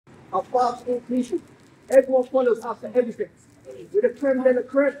above all people. Everyone follows after everything. We're the creme de la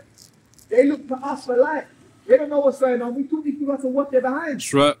creme. They look to us for life. They don't know what's going on. We took these people to what they're behind.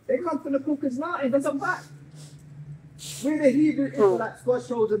 That's right. They come from the Caucasus Mountains. That's a fact. We're the Hebrew Israelites, God's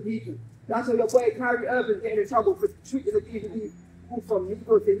chosen people. That's why your boy Kyrie Irving's getting in trouble for treating the DVD from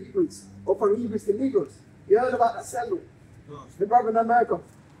Negroes to Hebrews, or from Hebrews to Negroes. You heard about that scandal? The brother in America.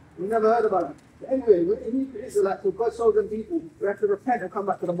 You never heard about it. But anyway, we're the Hebrew Israelites, we're God's chosen people. We have to repent and come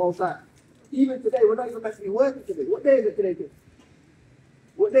back to the Most High. Even today, we're not even meant to be working today. What day is it today, kid?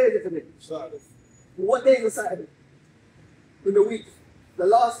 What day is it today? Saturday. What day is it Saturday? In the week? The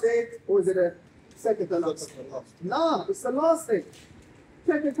last day, or is it the second to last? No, it's the last day.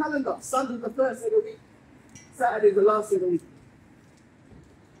 Check your calendar. Sunday's the first day of the week. Saturday's the last day of the week.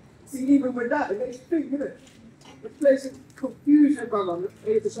 See, even with that, it makes you think, isn't it? It places confusion, brother. I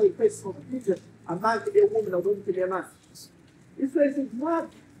hate to show you places of confusion. A man can be a woman, a woman can be a man. This place is mad.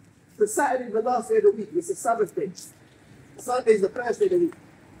 The Saturday's the last day of the week. It's the Sabbath day. Sunday's the first day of the week.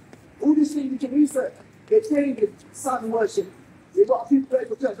 All these things you can research. They're changing sun worship. They've got people going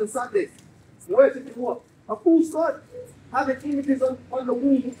to church on Sundays. Worshiping what? A false God. Having images on the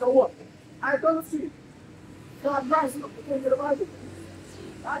wall and so what? Idolatry. God Christ look according to the Bible.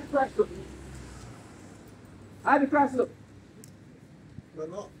 How did Christ look? How did Christ look?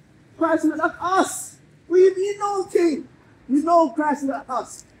 Christ looked like us. You know, King. You know Christ looked like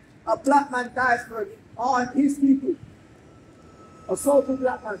us. A black man dies for his people. A soulful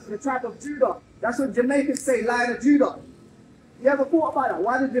black man from the tribe of Judah. That's what Jamaicans say, Lion of Judah. You ever thought about that?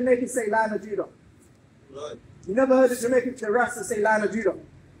 Why did Jamaicans say Lion of Judah? Right. You never heard the Jamaicans, the Rasta say Lion of Judah.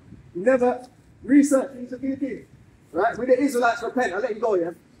 You never researched into these things. Right? With the Israelites repent. I'll let you go,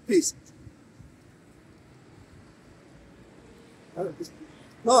 yeah? Peace.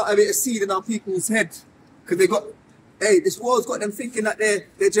 No, I mean, a seed in our people's head. Because they got, hey, this world's got them thinking that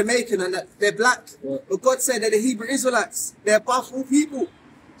they're Jamaican and that they're black. Yeah. But God said they're the Hebrew Israelites. They're above all people.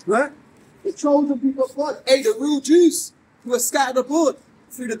 Right? The chosen people of God. Hey, the real Jews who are scattered abroad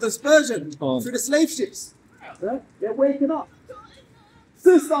through the dispersion, through the slave ships. Right? They're waking up.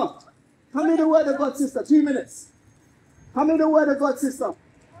 Sister, come hear the word of God, sister. 2 minutes. Come hear the word of God, sister.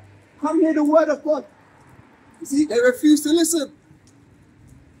 Come hear the word of God. You see, they refuse to listen.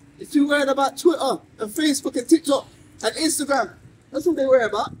 If you worried about Twitter and Facebook and TikTok and Instagram, that's what they worry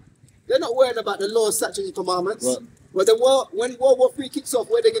about. They're not worried about the law, statutes, and commandments. Right. Well, when World War III kicks off,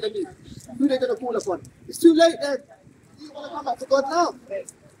 where are they going to be? Who are they going to call upon? It's too late then. You want to come back to God now.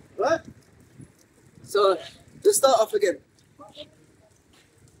 Right? So, just start off again.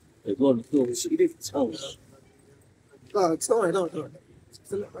 Hey, go on, go on. No, it's not. No. Right,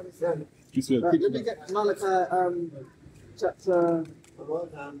 let me get Malachi chapter.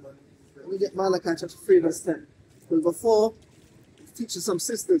 Let me get Malachi chapter 3 verse 10. Because before, teaching some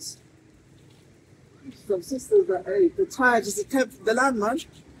sisters that hey, the tithe is the tenth of the land, man.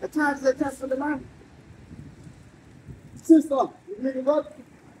 The tithe is the tenth of the land. Sister, you believe God?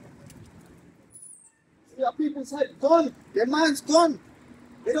 See our people's head gone. Their mind's gone.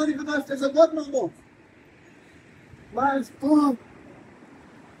 They don't even know if there's a God no more. Mind's gone.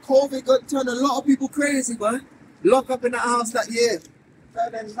 COVID got turned a lot of people crazy, man. Lock up in the house that year.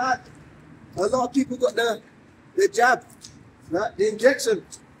 Turn them mad. A lot of people got the jab, right? The injection.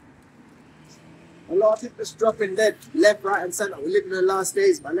 A lot of people just dropping dead, left, right, and center. We're living in the last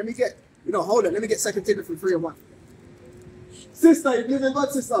days, man. Let me get, hold on. Let me get 2 Timothy 3:1. Sister, you believe in God,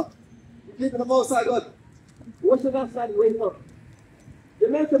 sister? You believe in the Most High God? What's the last time you wake up? The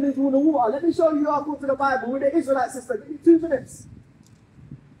Jamaican is in the water. Let me show you how to go to the Bible with the Israelite sister. Give me 2 minutes.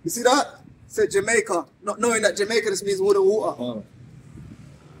 You see that? It said Jamaica, not knowing that Jamaica just means water. Oh.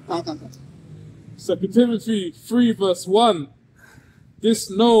 2 Timothy 3 verse 1. This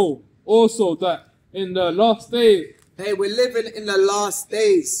know also that in the last days. Hey, we're living in the last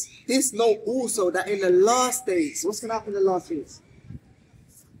days. This know also that in the last days. What's going to happen in the last days?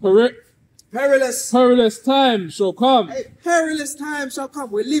 Perilous times shall come. Hey, perilous times shall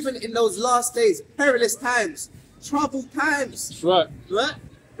come. We're living in those last days. Perilous times. Troubled times. That's right. Right?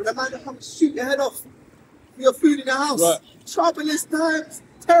 When a man will come shoot your head off for your food in the house. Right. Troublous times.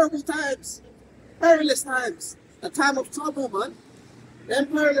 Terrible times. Perilous times. A time of trouble, man. Them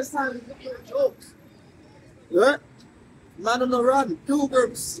perilous times is not a joke. Right? Man on the run.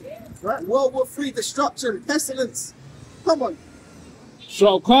 Pilgrims. Right? World War III, destruction, pestilence. Come on.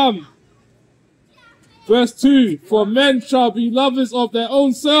 Shall come. Verse 2, for men shall be lovers of their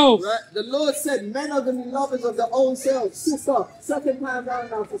own selves. Right? The Lord said men are going to be lovers of their own selves. Sister, second time down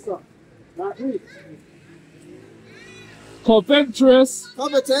now, sister. Right, read. Covetous,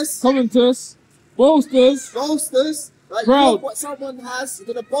 boasters, Right? Proud. You look what someone has,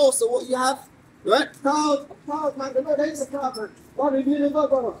 you're gonna boast of what you have. Right? Proud man. The Lord hates a proud man. Bobby, be the God,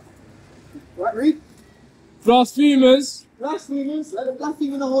 brother. Right, read. Blasphemers, Blasphemers, like the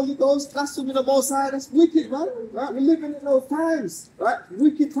blaspheming the Holy Ghost, blaspheming the Most High, that's wicked, man. Right? We're living in those times, right?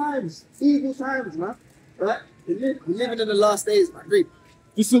 Wicked times, evil times, man. Right? We're living in the last days, man. Read.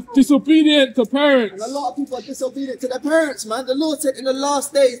 disobedient to And parents, a lot of people are disobedient to their parents, man. The Lord said in the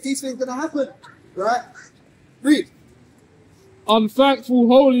last days, these things are gonna happen. Right? Read. unthankful,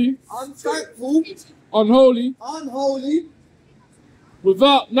 holy, Unthankful, unholy, unholy,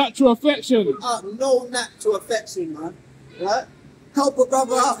 without natural affection, without no natural affection, man. Right? Help a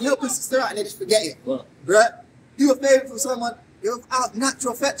brother out, help a sister out, and they just forget it. Right? Do a favor for someone, you're without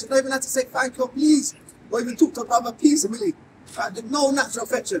natural affection. Don't even have to say thank you or please, or even talk to a brother peaceably. Right? There's no natural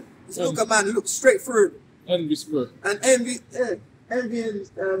affection. Just look at man, look straight through. envy spirit. And envy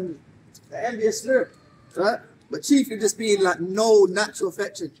and envious spirit. Right? But chiefly just being like no natural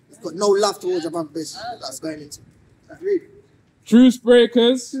affection. You've got no love towards your brother. That's going into. Right? Read. Truce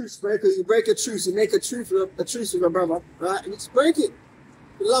breakers, Truce breaker, you break a truce, you make a truce with a brother, right? And you just break it.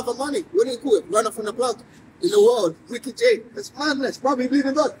 The love of money. What do you call it? Run off from the plug. In the world, wicked J. That's madness. Probably believe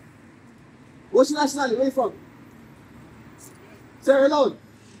in God. What's your nationality? Where you from? Sarah Lone.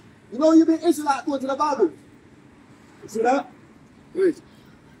 You know you've been Israelite according to the Bible. You see that? Good.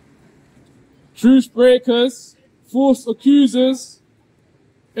 truce breakers, false accusers,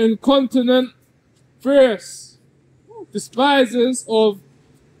 incontinent, fierce, despisers of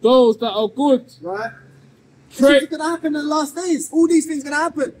those that are good. Right? It's gonna happen in the last days. All these things gonna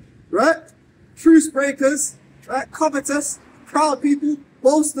happen. Right? Truce breakers, right? Covetous, proud people,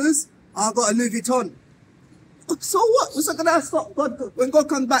 boasters. I've got a Louis Vuitton. So what? What's that gonna stop God? When God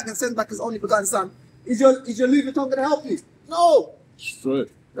comes back and sends back his only begotten son, is your Louis Vuitton gonna help you? No.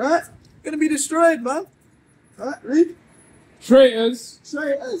 Destroyed. Right? Gonna be destroyed, man. Right? Read. Traitors,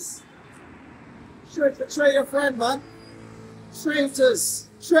 Traitors. Betray your friend, man. Traitors.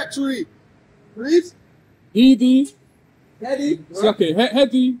 Treachery. Read. heady, Heady. okay,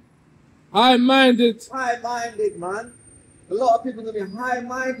 heady, high-minded, High-minded, man. A lot of people are going to be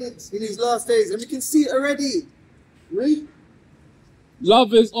high-minded in these last days, and we can see it already. Read.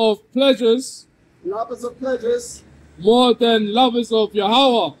 lovers of pleasures, Lovers of pleasures more than lovers of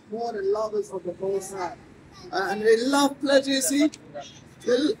Yahweh. more than lovers of the Most High. And they love pleasure, you see.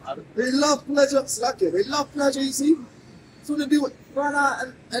 They love pleasure. Slack it. They love pleasure, you see. So they do run out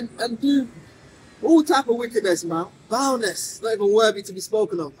and do all type of wickedness, man. Foulness, not even worthy to be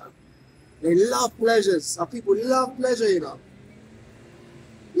spoken of, man. They love pleasures. Our people love pleasure, you know.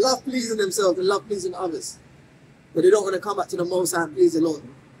 Love pleasing themselves and love pleasing others. But they don't want to come back to the Most High and please the Lord.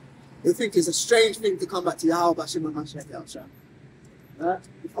 They think it's a strange thing to come back to Yahweh Bashim and Mashiach Yahushua. Right?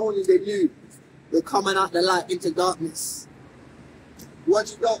 If only they knew they're coming out the light into darkness.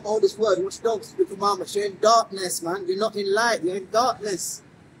 Once you don't know this word, once you don't keep the commandments, you're in darkness, man. You're not in light, you're in darkness.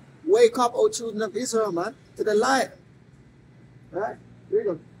 Wake up, O children of Israel, man, to the light. Right? Read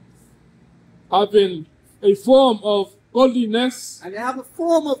on. Having a form of godliness, And they have a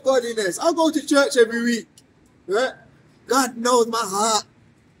form of godliness. I go to church every week. Right? God knows my heart.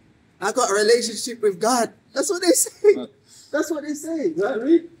 I got a relationship with God. That's what they say. That's what they say. Right?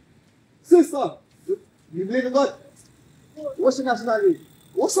 Read. Sister, you believe in God? What's your nationality?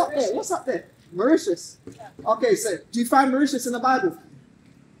 What's up there? What's up there? Mauritius. Okay, so do you find Mauritius in the Bible?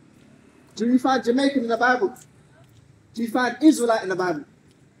 Do you find Jamaican in the Bible? Do you find Israelite in the Bible?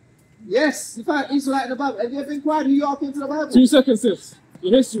 Yes, you find Israelite in the Bible. Have you ever inquired who you are into the Bible? 2 seconds, sis.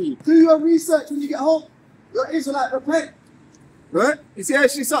 Your history. Do your research when you get home. You're Israelite, repent. Right? You see how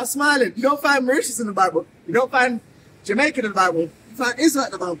she starts smiling. You don't find Mauritius in the Bible. You don't find Jamaican in the Bible. You find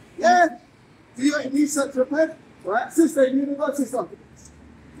Israelite in the Bible. Yeah. Do your research, repent. Right? Sister, you need God, sister.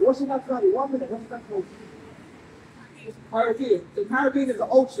 What's your nationality? 1 minute. What's your nationality? Caribbean. The Caribbean is the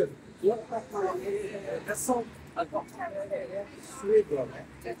ocean. That's so. Black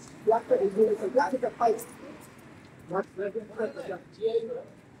is a fight.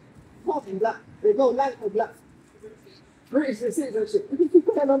 Talking black. They go land for black. British citizenship. You can keep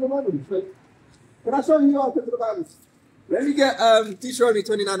your hand on the money. Can I show you how to the Bible? Let me get Deuteronomy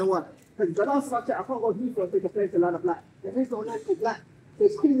 29:1. Because God asked about that, I can't go Heathrow and take a place to land of black. There is no land for black.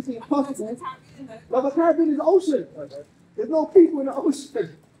 There's physically impossible. But the Caribbean is the ocean. There's no people in the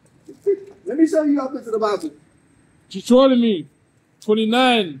ocean. Let me show you how to the Bible. Deuteronomy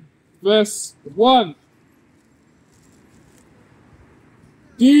 29, verse 1.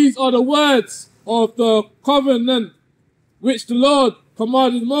 These are the words of the covenant which the Lord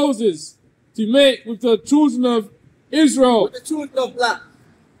commanded Moses to make with the children of Israel. With the children of black.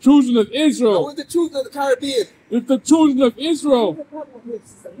 children of And Israel. with the children of the Caribbean. With the children of Israel.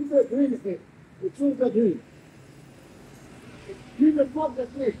 These are agreement here. The children of who? You the covenant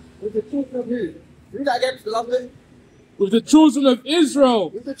here with the children of who? Read that again, beloved. With the children of Israel.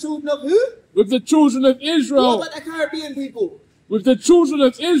 With the children of who? With the children of Israel. What about the Caribbean people? With the children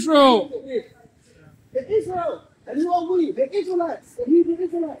of Israel. The Israel. And who are we? The Israelites. The Hebrew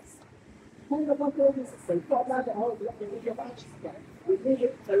Israelites. Hold up our shoulders and stop like the whole block and your batches. We need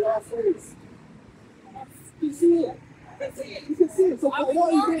it the last days. You see it? You can see it. So what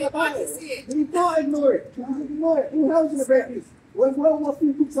are you doing about it? You can't ignore it. You can ignore it. Who hell's gonna break this? When World War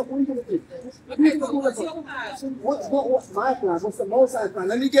III picks up, what are you gonna do? What's your plan? What's my plan? What's the Most High plan?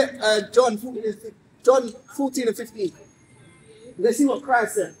 Let me get John 14 and 15. Let's see what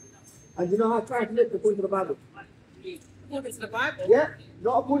Christ said. And you know how Christ lived according to the Bible? According to the Bible? Yeah,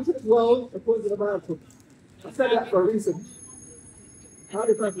 not according to the world, according to the Bible. I said that for a reason. How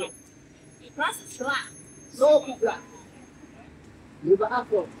did Christ live? Christ is black. So black. With an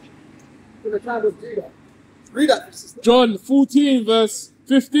afro. To the tribe of Judah. Read that, sister. John 14 verse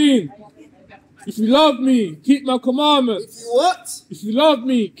 15. If you love me, keep my commandments. If you what? If you love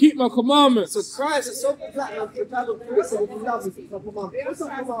me, keep my commandments. So Christ is so black now to the tribe of Judah. So if you love me, keep my commandments. What's some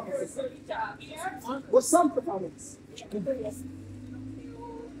commandments? What's some commandments?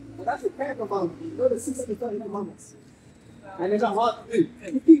 Well, that's the 10 commandments. You know the 630 commandments. And it's not hard to do.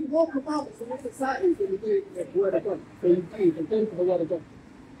 You keep more commandments in this society than you do in the word of God. So you do and think of the word of God.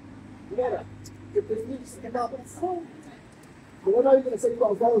 You know that? If the needs commandments. But what are you going to say? You've got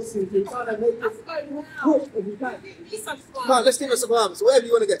to go to you trying to make this push if you can. Come on, let's give us some commandments. Whatever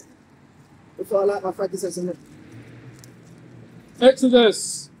you want to get. That's what I like my frankincense in there.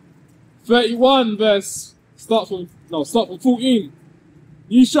 Exodus 31 verse start from 14.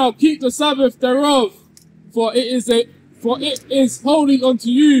 You shall keep the Sabbath thereof, for it is holy unto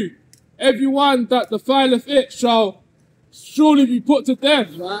you. Everyone that defileth it shall surely be put to death.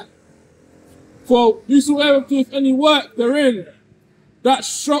 Right? For whosoever doeth any work therein, that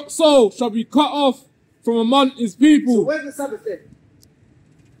soul shall be cut off from among his So people. where's the Sabbath day?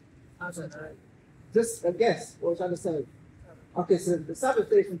 Just a guess what I'm trying to say. Okay, so the Sabbath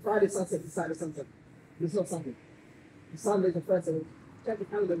day is from Friday sunset to Saturday sunset. It's not Sunday. Sunday is the first day. Check the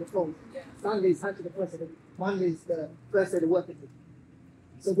calendar on the phone. Sunday is actually the first day. Monday is the first day of the working week.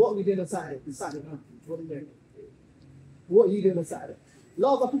 So what are we doing on Saturday? It's Saturday night. What are you doing? What are you doing on Saturday? A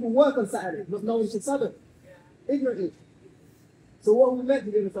lot of our people work on Saturday, not knowing it's Sabbath. Ignorantly. So what are we meant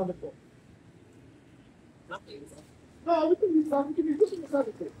to do on Sabbath for? Nothing. No, we can do something. We can be looking at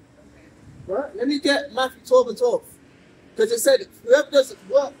Sabbath day. Right? Let me get Matthew 12 and 12. Because it said, whoever doesn't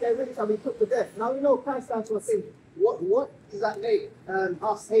work, they really shall be put to death. Now we know Christ stands for sin. What does that make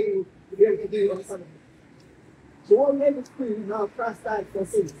us able to be able to do on the Sabbath? So what are we able to do now Christ died for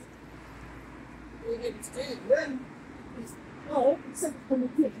sins? What are you able to do? Then, no, he said when we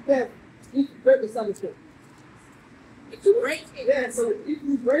put to death, you can break the Sabbath day. If you break it, Yeah, so if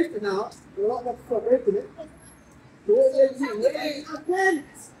you break it now, a lot of people are breaking it. So what are we able to do? Repent!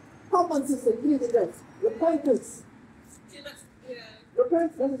 Come on, sister, please and guys. Repentance. yeah.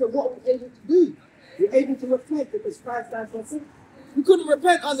 Repent, that is what we're able to do. We're able to repent because Christ died for sin. You couldn't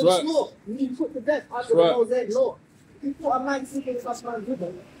repent under Right. this law. You need to put to death under Right. the Mosaic law. If you put a man sleeping in a man's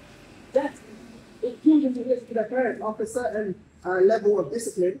river, that if children to listen to their parents after a certain level of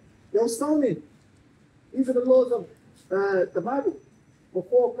discipline, they'll stone him. These are the laws of the Bible.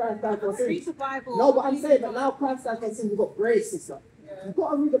 Before Christ died for sin. Read the Bible. No, but I'm saying that now Christ died for sin, you've got grace and stuff. You've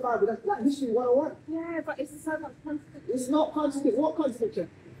got to read the Bible. That's Black History 101. Yeah, but it's so much contradiction. It's not contradiction. What contradiction?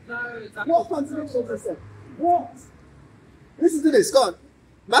 No, it's What contradiction is it? What? Listen to this. Go on.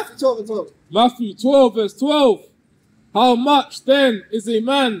 Matthew 12 and 12. Matthew 12 verse 12. How much then is a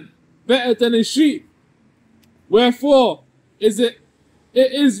man better than a sheep? Wherefore it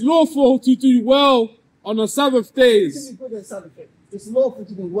is lawful to do well on the Sabbath You days. can be good on Sabbath day. It's lawful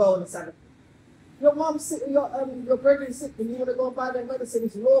to do well on the Sabbath. Your mom's sick, your brother's sick, and you want to go and buy their medicine.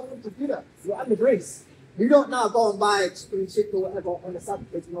 It's lawful to do that. You're under grace. You don't now go and buy chicken shit or whatever on the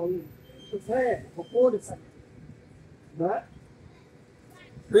Sabbath day. You know, you prepare before the Sabbath. Right?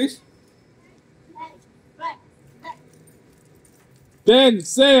 Preach. Then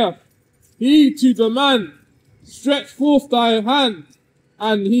saith he to the man, stretch forth thy hand,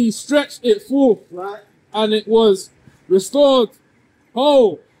 and he stretched it forth, Right? and it was restored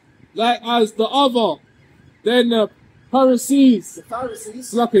whole, like as the other. Then the Pharisees,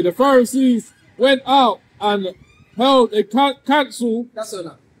 The Pharisees. went out and held a council. That's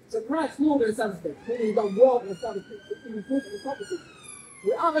enough. So Christ healed on the Sabbath day. He's done well on the Sabbath day. He's good on the Sabbath day.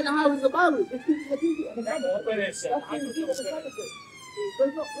 We're out in the highways of the Bible. It's teaching the people on the Sabbath day. That's what he's doing on the Sabbath day. So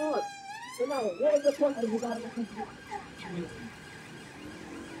it's not God. So now, what is the point of regarding the people?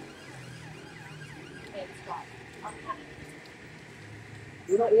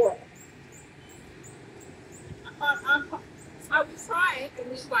 You know what? I was trying,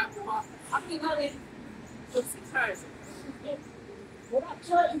 and it's like, I've been going to church. Well, that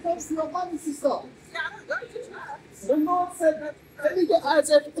church is goes to your money, sister. Yeah, I don't go to church. The Lord said that, let me get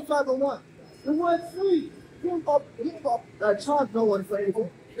Isaiah 55 and 1. The word free. You ain't got charge no one for anything.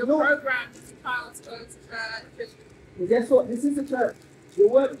 The program is to go to church. And guess what? This is the church.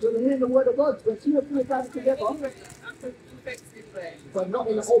 You're hearing the word of God. When two or three times together, but not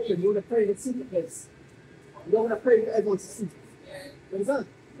in the open. You want to pray in the secret place. You don't want to pray for everyone to see. You understand?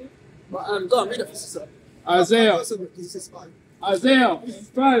 But go on, read it for sister. Isaiah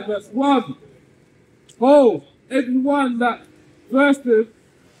 5 verse 1. Oh, everyone that thirsteth,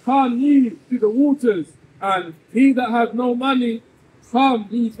 come ye to the waters, and he that hath no money, come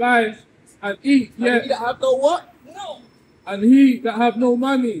ye buy and eat. And he that have no what? No. And he that have no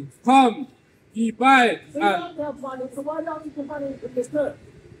money, come ye buy So you and don't have money, so why don't you put money in the church?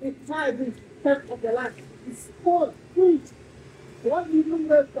 It's tithe is tenth of the land. It's called free. Once you bring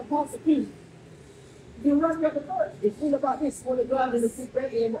the pastor key, you run your church. It's all about this. All the ground and the sick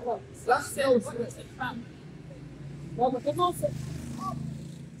ready and the that's sales. Well, but the Lord said, oh,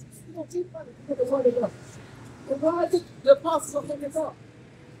 you don't keep money to put the word of God. So why is it the pastors not putting this up?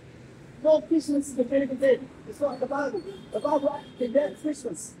 No, Christmas is the very day. It's not in the Bible. The Bible actually condemns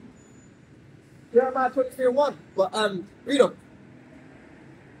Christmas. Jeremiah 23:1. But read them.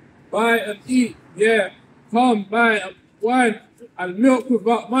 buy and eat. Yeah, come buy wine and milk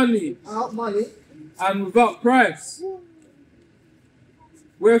without money Out money. and without price.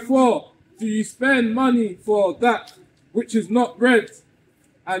 Wherefore do you spend money for that which is not bread,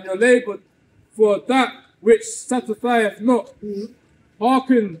 and your labour for that which satisfieth not?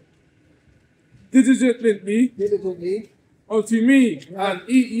 Hearken diligently unto me, and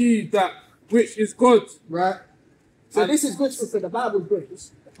eat ye that which is good. Right. So this is good, sister. The Bible's good.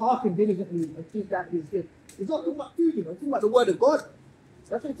 Hearken diligently and keep that is good. It's not talking about food, you know. It's talking about the word of God.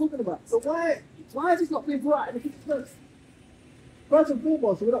 That's what it's talking about. So why is this not being brought out in the church? First and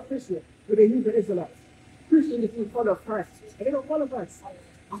foremost, we're not Christian. We're the Hebrew Israelites. Christian is in follow of Christ. And they don't follow Christ.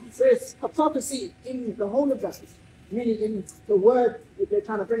 So it's a prophecy in the whole of that. Meaning in the word that they're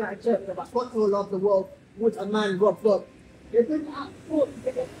trying to bring out in church about God so loved the world, would a man rob God. They're bringing out thought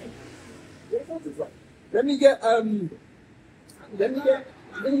to get let me get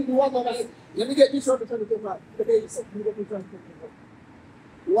one more. Let me get this one to tell you about the day.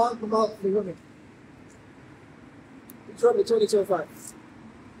 One from out the women. Deuteronomy 22:5.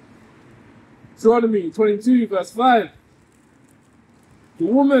 Deuteronomy 22 verse 5. The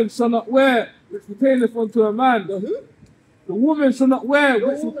woman shall not wear which pertaineth unto a man. The who? The woman shall not wear The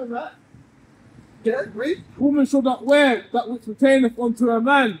which woman, right? Can I read? woman shall not wear that which pertaineth unto a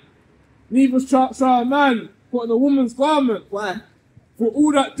man. Neither shall a man put on a woman's garment. Why? For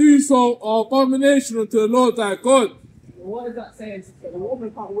all that do so are abomination unto the Lord thy God. What is that saying? The woman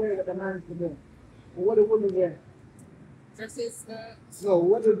can't wear what the man can wear. Well, what do women wear? Dresses, No,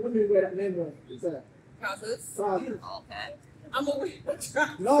 what do women wear that men wear? trousers. Trousers. Okay. I'm aware.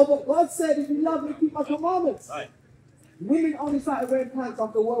 No, but God said, if you love me, keep my commandments. Right. Women only started wearing pants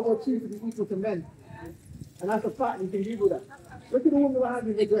after World War II to be equal to men. And that's a fact, you can Google that. Look at the woman behind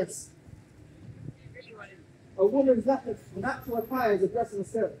me in the dress. A woman's natural attire is a dress and a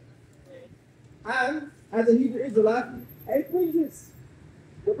skirt. And, as a Hebrew Israelite, 8 fringes.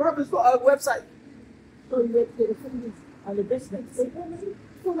 The brother's got a website. So you get the fringes and the biscuits. So women,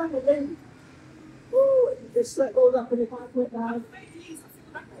 feel like a lady. Woo! This shirt goes up and if I put down.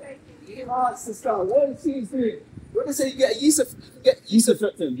 Oh, sister, what is she doing? What they say you get a yeast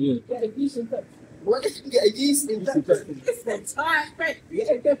infection? Yeah. Get a yeast infection. What if you get a yeast infection? It's the time, right?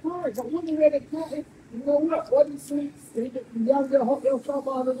 Yeah, they're fine. But when you're ready to it, you know what? Body sweets, they get younger, hot girl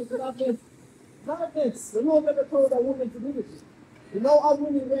summer, and everything like this. None of this. The Lord never told a woman to do this. You know, our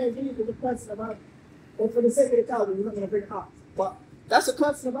women wear these as a person about, or for the sake of the child, we're not going to bring it up. But that's a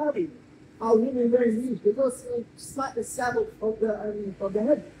person about it. Our women wear these because it's like the saddle of the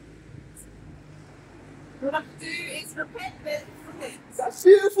head. What I have to do is repent then. That's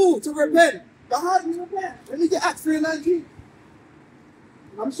beautiful to repent. But how do you repent? Let me get Acts 3:19.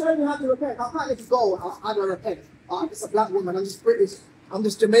 I'm showing you how to repent. I can't let you go. I don't repent. I'm just a black woman. I'm just British. I'm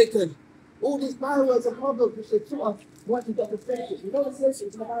just Jamaican. All these barriers and problems which they taught us want to get perfected. You know what it says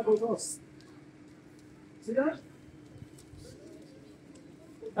in the Bible verse? See that?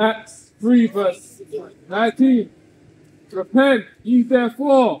 Acts 3 verse 19. Repent ye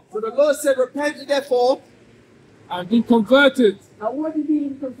therefore So the Lord said, repent ye therefore, and be converted, Now, what did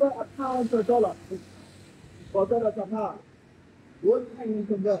you convert a pound to a dollar? Or a dollar to a pound? What can you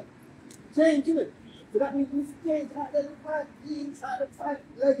convert? Change, isn't it? So that means you change out the tight jeans, out the tight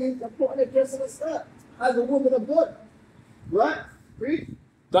leggings, and put on a dress and a skirt as a woman of God. Right? Read.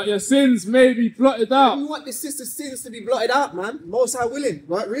 That your sins may be blotted out. You want the sister's sins to be blotted out, man. Most High willing.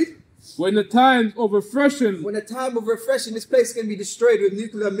 Right? Read. When the time of refreshing. When the time of refreshing, this place can be destroyed with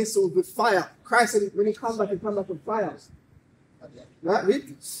nuclear missiles, with fire. Christ, when he comes back, he comes back with fire. Right?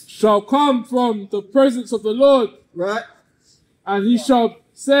 Read. Shall come from the presence of the Lord. Right. And he shall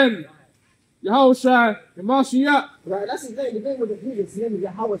send Yahushua and Mashiach. Right, that's his name. The name of the Jew is the name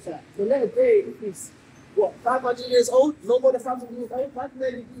of Yahushua. The letter J is, what, 500 years old? No more than 500 years old? That's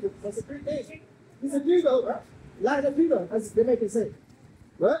the name of Jesus. That's a Greek name. He's a Jew though, right? Line of Judah, as they make it say.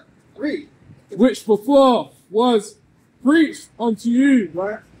 Right? Read. Which before was preached unto you.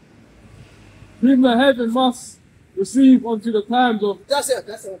 Right? Whom the heaven must receive unto the times of. That's it.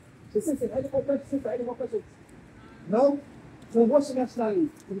 So, sister, any more questions? Any more questions? No? So what's your nationality?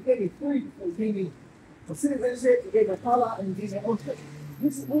 He gave me three. He gave me a citizenship, he gave me a color, and he gave me an oath.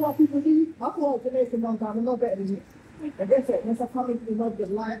 This is all our people do. I thought Jamaican long time, I'm not better than you. And guess what? Once I come into the knowledge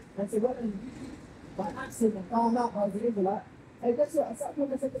of life, and say, what is by accent and found out I was an Israelite. And guess what? I started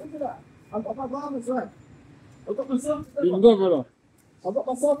talking to the Israelite. I've got my garments right. I've got myself together. You can go, brother. I've got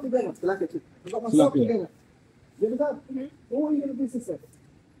myself together. I've got myself together. You understand? Mm-hmm. What are you going to do, sister?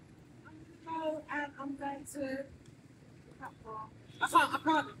 I'm going to. I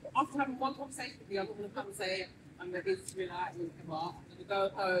can't, after having one conversation with you, I'm not going to come and say, I'm going to be Israelite or whatever. I'm going to go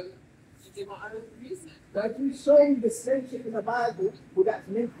home and do my own research. But if you show the same shit in the Bible, would that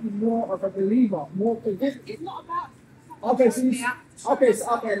make you more of a believer, more convinced? It's not about. Okay, so you, okay,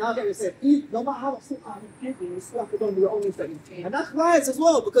 now get what you said. No matter how much shit I'm giving, you still have to go into your own study. And that's wise as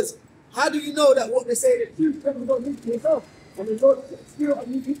well, because how do you know that what they say is the truth? You don't need to yourself. And the Lord still of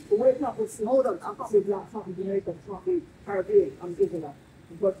you people wake up and say, hold on, I'm not be black, I'm not be Jamaican, I'm not be Caribbean, I'm Israelite.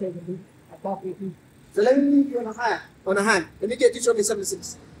 And God taking me, I'm not be people. So let me leave you on a hand. Let me get Deuteronomy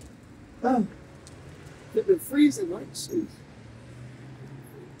 76. It's been freezing, right? Jeez.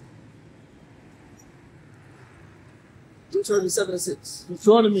 Deuteronomy 7:6.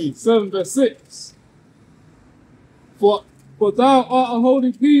 Deuteronomy 7 verse 6. For thou art a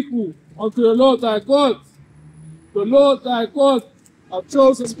holy people unto the Lord thy God. The Lord thy God hath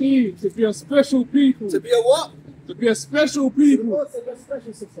chosen thee to be a special people. To be a what? To be a special The people. Lord said you're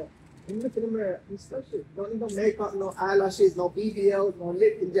special, sister. When you look in the mirror, you're special. Don't need no makeup, no eyelashes, no BBL, no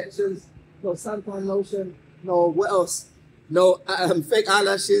lip injections, no suntan lotion, no what else? No fake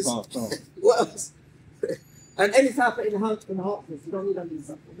eyelashes. What else? And any type of enhancement, you don't need any of these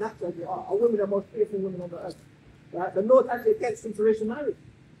stuff. Naturally, you are. A woman are the most beautiful women on the earth. Right? The Lord actually against interracial marriage.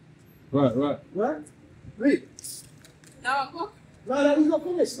 Right. Right? Read. No, No, he's not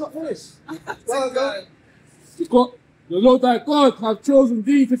finished. He's not finished. Go. The Lord thy God hath chosen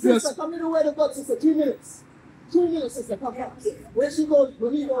thee to be a Sister, come in the word of God, sister. 2 minutes. 2 minutes, sister. Come. Where she goes,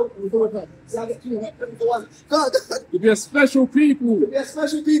 when you go, we go with her. So I get 2 minutes. Go. to be a special people To be a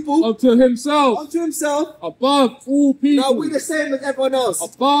special people unto himself unto himself. above all people. Now we're the same as everyone else.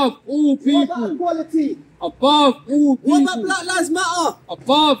 Above all What about people. equality? Above all What about people. Black Lives Matter?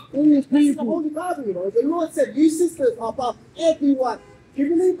 Above all This is the people. Holy Bible, you know. The Lord said, you sisters are above everyone. Can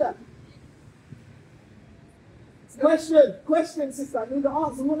you believe that? Question, sister. I need the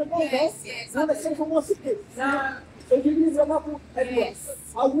answer. You want to go, Yes, though? yes, You want to I say do. for more secrets? No. So you believe you're not everyone. Yes.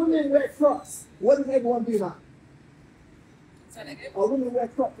 Our women wear Crocs. What does everyone do now? So they Our women wear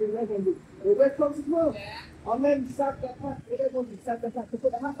Crocs. What does everyone do? They wear Crocs as well. Yeah. Our men stab their pants. Everyone stab their pants. To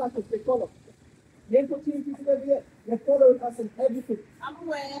put the hat back as they follow. They ain't put 2 people over yet. They're following us in everything. I'm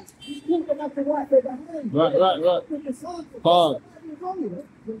aware. You think the man to white they're behind. Right. With the sun. Hard.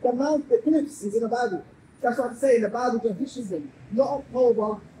 The mount, the eclipse is in the Bible. That's what I'm saying. The Bible just history them. Not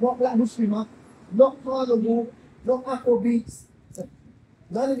October, not Black History Month, not Carnival, not Afrobeats.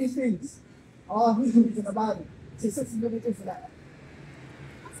 None of these things are history in the Bible. So it's just really different. I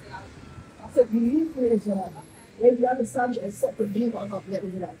said, you need to Israelite. When you understand it and separate believe or not, let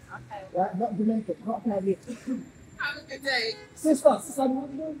Israelite. Okay. Right? Not Jamaican, not Caribbean. Have a good day. Sister, sister,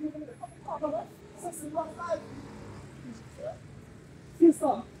 sister.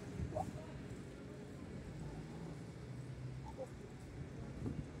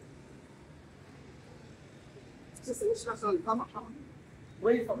 Sister, which nationality? Come on.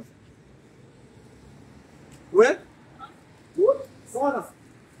 Where are you from? Where? What? Ghana.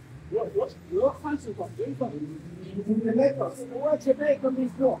 What country from? Where you from? Jamaica. So the word Jamaica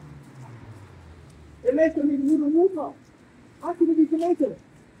means what? Jamaica means water. How can it be Jamaican?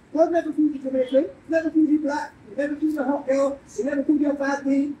 God never called you Jamaican, never called you black, never called you a hot girl, he never called you a bad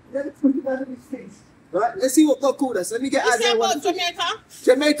thing, never called you none of these things. Right? Let's see what God called us. Let me get You Isaiah said 1. what, Jamaica?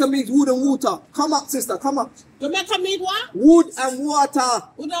 Jamaica means wood and water. Come up, sister, come up. Jamaica means what? Wood and water.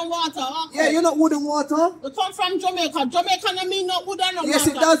 Wood and water, okay. Yeah, you're not wood and water. We come from Jamaica. Jamaica don't mean not wood and water. Yes,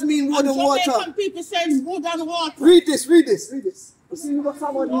 it does mean wood and water. Jamaican people say wood and water. Read this, read this, read this. You see, we've got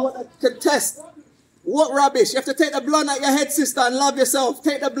someone who want to contest. What rubbish? You have to take the blood out your head, sister, and love yourself.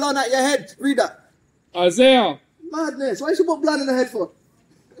 Take the blood out your head. Read that. Isaiah. Madness. Why should you put blood in the head for?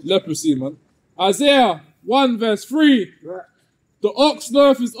 Leprosy, man. Isaiah 1 verse 3. Right. The ox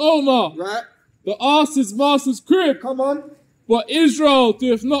knoweth his owner. Right. The ass his master's crib. Come on. But Israel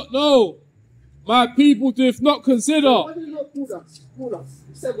doeth not know. My people doeth not consider. Why do you not call us? Call us.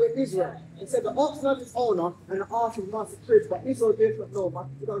 He said we're Israel. He said the ox knows his owner and the ass his master's crib. But Israel doeth not know. Man,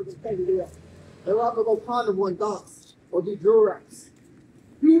 you don't even pay the way. They'd rather go carnival and dance or do drill racks.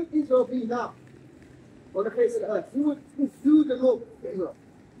 Who would Israel be now on the face of the earth? Who the Lord Israel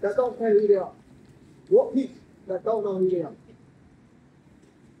that don't care who they are? What people that don't know who they are?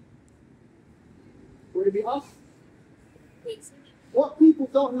 Would it be us? What people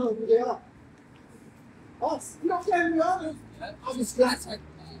don't know who they are? Us. You don't care who we are. I'm just glad.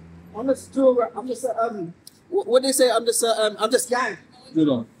 I'm just drill rack. I'm just what they say? I'm just gang.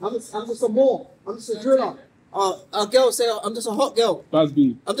 Driller. I'm just a more. I'm just a driller. A girl say I'm just a hot girl. Bad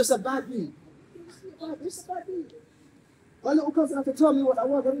bee. I'm just a bad bee. I'm just a bad bee. My little cousin had to tell me what that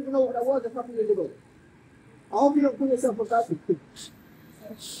was. I didn't even know what that was a couple years ago. I hope you don't call yourself a bad bee.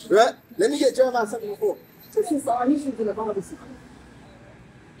 Right? Let me get Jeremiah 7:4. This is our history in the Bible.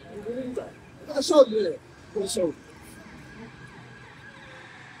 You believe that? I'm going to show you it. I'm going to show you.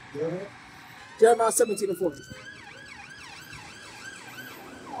 Yeah. Jeremiah 17:4.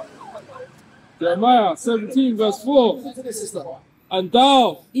 Jeremiah 17 verse 4. Listen to this, sister. And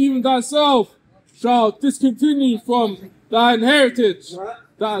thou, even thyself, shalt discontinue from thine heritage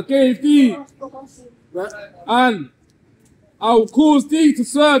that I gave thee, Right? and I will cause thee to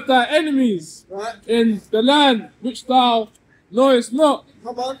serve thy enemies Right? in the land which thou knowest not.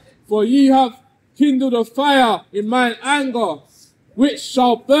 Come on. For ye have kindled a fire in mine anger, which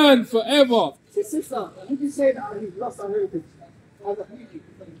shall burn forever. So, sister, you can say that you've lost our heritage as a people.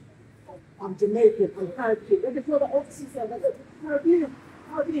 I'm Jamaican, I'm Caribbean. They can feel the overseas there. They're Caribbean.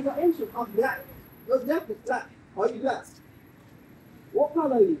 Caribbean are ancient. I'm black. You're definitely black. Are you black? What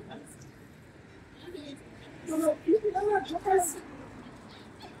color are you? No,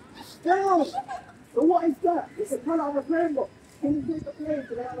 so what is that? It's a color of a rainbow. Can you take the plane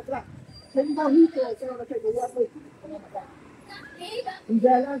to the other black? Can you go Heathrow and say on the paper what way? And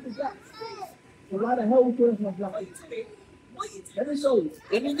their land is black. So why the hell would you have black? Let me show you.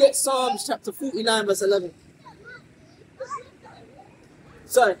 Let me get Psalms chapter 49 verse 11.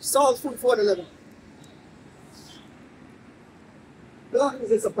 Sorry, Psalms 44 and 11.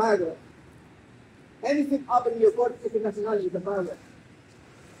 Blackness is a bad word. Anything other than your God-given nationality is a bad word.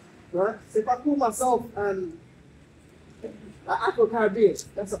 Right? So if I call myself Afro-Caribbean,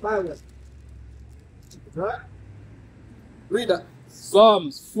 that's a bad word. Right? Read that.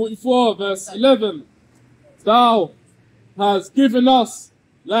 Psalms 44 verse 11. Thou hast given us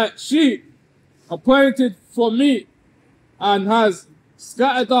like sheep appointed for meat, and has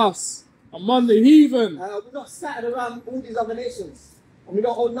scattered us among the heathen. We're not scattered around all these other nations. And we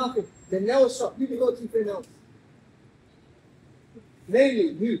don't own nothing. The nail shop, you can go to your nails.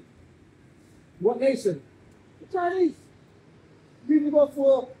 Namely, you. What nation? The Chinese. You can go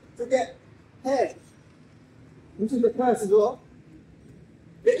to get hair, which is the curse as well.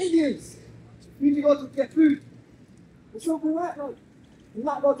 The Indians. You can go to get food. It's all correct, man. You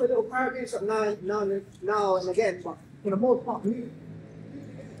might go to a little Caribbean shop now and again, but for the most part, you.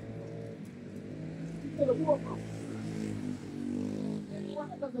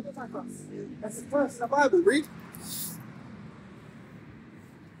 That's the first in the Bible, read.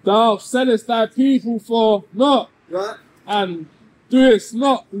 Thou settest thy people for naught, Right. and doest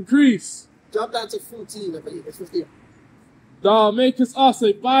not increase. Jump down to 14, I believe it's 15. Thou makest us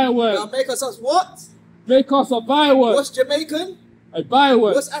a byword. Now make us what? Make us a byword. What's Jamaican? A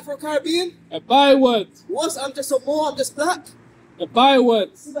byword. What's Afro-Caribbean? A byword. What's I'm just a more, I'm just black? A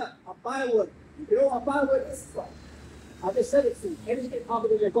byword. See that? A byword. You know what a byword is? I just said it to you. Anything other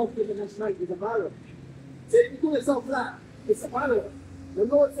than your God-given nationality is a byword. So if you call yourself black, it's a byword. The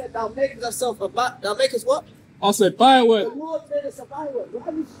Lord said, thou makest yourself thou make us what? I'll say The byword. Lord made us a byword.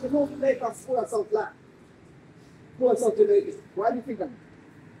 Why did the Lord make us call ourselves black? Call ourselves Jamaican. Why do you think that?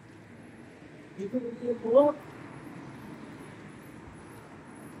 You think we didn't grow up?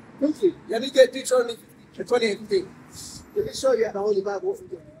 Let me get Deuteronomy 28:15. Let me show you at the Holy Bible what we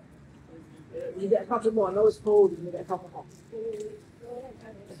do. You get a couple more. I know it's cold. You get a couple more.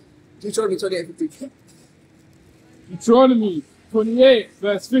 Deuteronomy 28:15. Deuteronomy 28,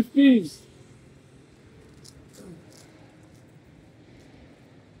 verse 15.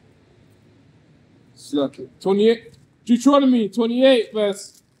 Slack it. 28. Deuteronomy 28,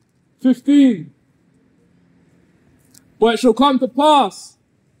 verse 15. But it shall come to pass,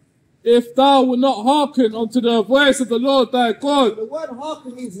 if thou wilt not hearken unto the voice of the Lord thy God, The word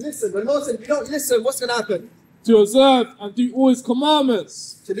hearken means listen. The Lord said, if you don't listen, what's going to happen? to observe and do all his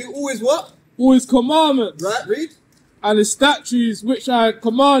commandments, To do always what? all his commandments, Right, read. and his statutes which I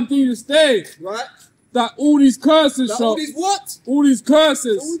command thee this day, Right. that all these curses Now, shall, all these what? all these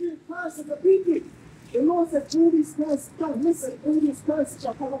curses, All these curses are people. The Lord said, all these curses, don't listen, all these curses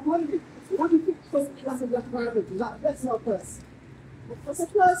shall come upon you. What do you think that's a requirement? That's not a curse. That's a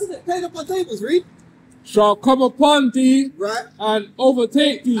curse, isn't it? Paid up on tables, read. shall come upon thee Right. and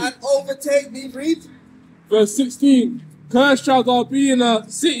overtake thee. And overtake thee, read. Verse 16. Cursed shalt thou be in a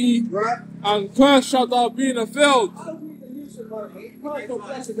city, Right. and cursed shalt thou be in a field. I'll read the news about it. God so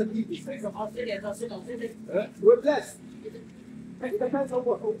blesses the people. We're blessed. It depends on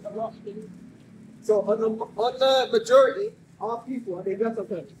what. So on the majority, our people, are they blessed or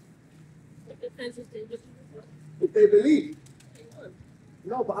cursed? If they believe.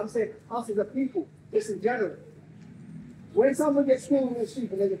 No, but I'm saying us as a people, just in general. When someone gets killed in the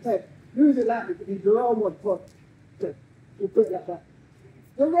street and there's a tent, who's it likely to be? Jerome one for we'll put it like that.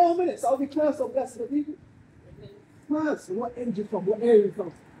 Jerome, innit? So I'll be cursed or blessed the people. Cursed. What end you from? What area you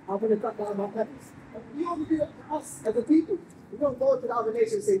from? I'm going to cut down my pets. We only do that to us as a people. We don't go to the other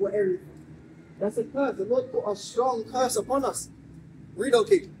nation and say what area. That's a curse. The Lord put a strong curse upon us. Read,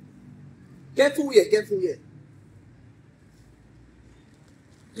 okay. Get full yet.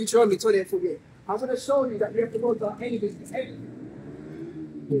 Deuteronomy 28:48. I'm going to show you that we have to go to our enemies.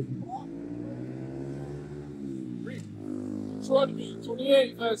 Deuteronomy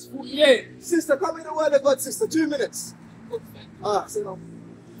 28, verse 48. Sister, come in the word of God, sister. 2 minutes. Sit down.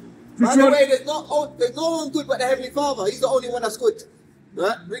 By the way, there's no one good but the Heavenly Father. He's the only one that's good.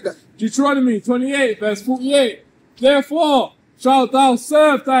 Right? Read that. Deuteronomy 28, verse 48. Therefore shalt thou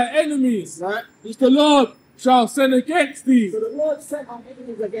serve thy enemies, Right? which the Lord shall send against thee. So the Lord sent our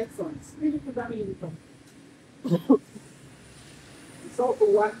enemies against us. Read it to that meaning from. So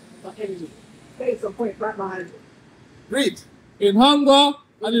for what? Our enemy. Face some point right behind you. Read. In hunger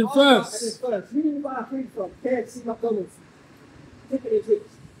and in thirst. We didn't buy food from KFC, McDonald's. Chicken and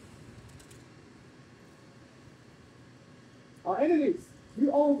chips. Our enemies. We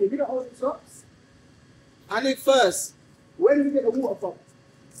own it. We don't own the shops. And in first, where do we get the water from?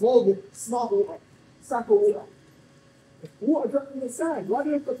 Smart water. Sample water. Water dropped in the sand. Why do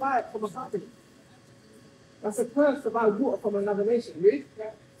you have to buy it from a company? That's a curse to buy water from another nation. Read.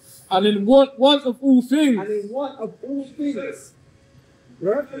 And in want of all things. And in want of all things.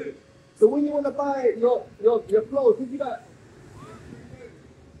 Right? So when you want to buy your clothes, who you buy?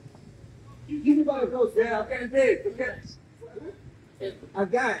 You buy clothes. Yeah, I'm getting paid. A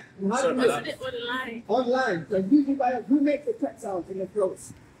guy. How do you do it? Online. So you buy. Who makes the textiles in the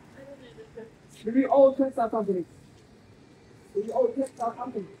clothes? The old textile company. The old textile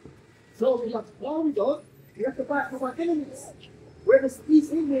company. So we're like, no, we don't. We have to buy it from our enemies. We're the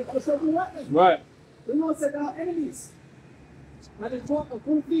East Indians or something like that. Right. The Lord said our enemies. And it's not a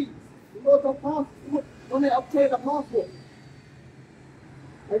good thing. The Lord don't pass when they obtain a passport.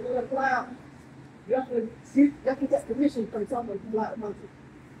 And you're going to fly out. You have to get permission from someone to fly out the country.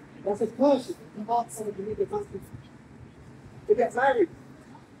 That's a person to ask someone to leave the country. To get married.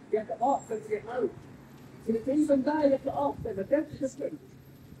 You have to ask them to get married. So if they even die, you have to ask them. A death certificate.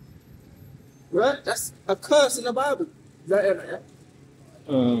 Right? That's a curse in the Bible. Is that it?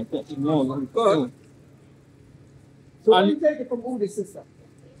 No. Go on. So what do you take it from all this, sister?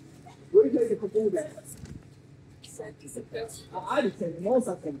 What do you take it from all this? I didn't say it. Most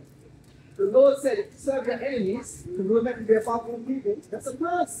of them. The Lord said, serve your enemies, because we're meant to be a powerful people. That's a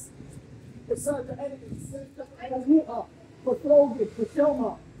curse. To serve your enemies, serve them for water, for clothing, for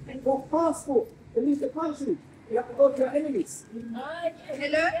shelter, and for passport to leave the country. You have to go to your enemies.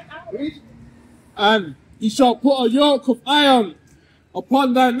 Hello? Read. And he shall put a yoke of iron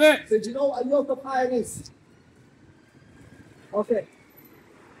upon thy neck. So do you know what a yoke of iron is? Okay.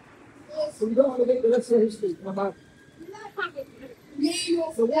 So we don't want to make the rest of the history. So why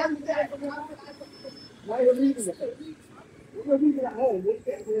are you reading it? We're reading it at home. We're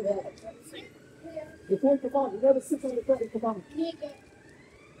getting it at home. The 10th commandment. You know the 6 on the 30th commandment.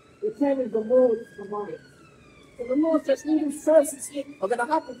 The 10 is the Lord's commandment. So the Lord says all these curses are going to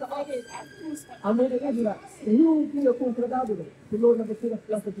happen to others. And we're the Israelites. And who will be according to the Bible? The Lord never told us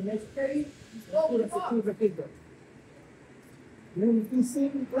to love the nation. He told us to choose a kingdom. You can see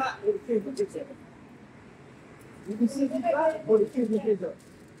me black or the king of Israel. You can see me black or the king of Israel.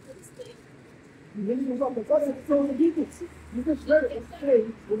 You believe in God, but God has told the people. You just read it and say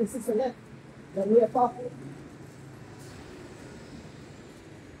with the sister left that we are powerful.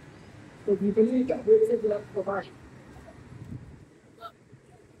 So do you believe that we're the Israelites provide?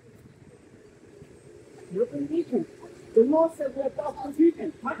 You're the people. The Lord said we're powerful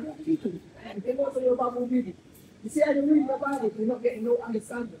people. Powerful people. And the Lord said we're powerful people. You see, as you read the Bible, you're not getting no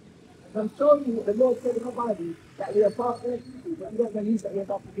understanding. And I'm showing you what the Lord said in the Bible, that we are powerful people, but you don't believe that we are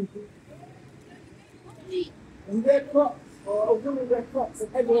powerful people. And wear crops, or a woman wear crops,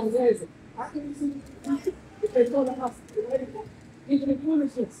 and everyone wears it. How can you see if there's no one else to wear it? Even in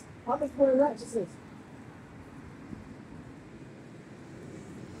foolishness, how much more in righteousness?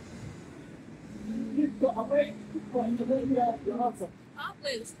 You've got a way, but you don't hear your answer. I'll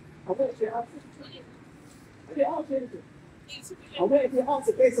wait for your answer. I didn't answer anything. I waited for your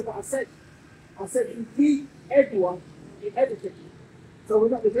answer based on what I said. I said, include everyone in everything. So we're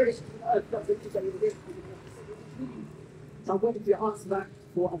not the British, not the British that we're the So I'm waiting for your answer back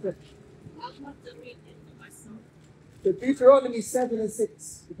for what I said. I'll have to read it for myself. So Deuteronomy 7 and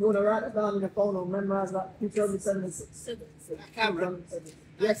 6. If you want to write it down on your phone or memorize that, Deuteronomy 7 and 6. Camera.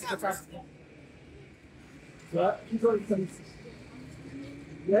 Yes, it's a camera. Right? Deuteronomy 7 and 6.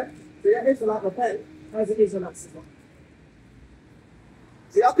 Yeah? So yeah, Israelite repent as an Israelite system.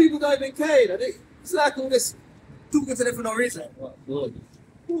 See, our people don't even care. It's like all this talking to them for no reason. Well,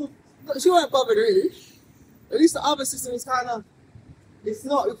 she weren't bothered really. At least the other system is kind of, it's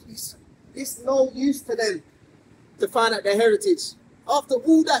no use to them to find out their heritage. After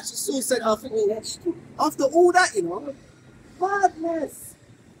all that, she still said, I think, after all that, you know, madness.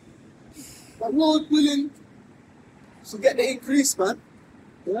 But Lord willing, she'll get the increase, man.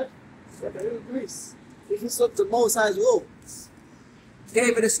 Yeah? She'll get the increase. If it's up to Most High's will.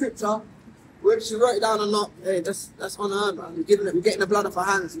 Gave her the scripture, whether she wrote it down or not, hey, that's on her, man. We're getting the blood off her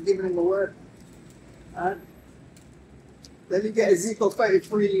hands, we're giving him the word. Let me get Ezekiel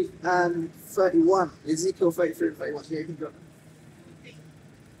 33 and 31. Ezekiel 33 and 31. Yeah, you can drop it.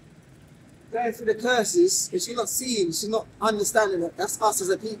 Going through the curses, if she's not seeing, she's not understanding it. That's us as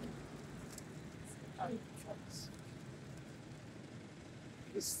a people.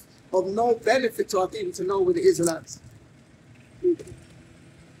 It's of no benefit to our people to know we're the Israelites.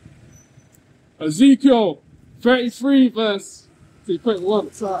 Ezekiel 33 verse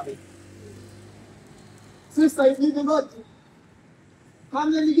 3.1. Sorry. Sister, you need God.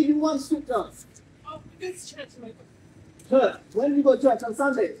 Come let me give you one scripture. Oh, we go to church, mate. Church. When do we go to church? On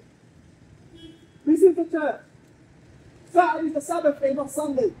Sunday. This is the church. Saturday is the Sabbath day, not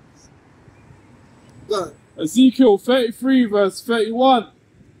Sunday. Go. Ezekiel 33 verse 31.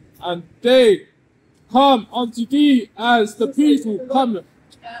 And they come unto thee as the people cometh.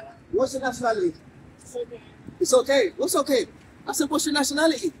 What's your nationality? It's okay. What's okay? I said, what's your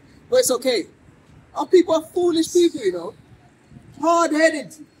nationality? But it's okay. Our people are foolish people, you know.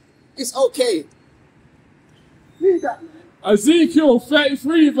 Hard-headed. It's okay. Read that, man. Ezekiel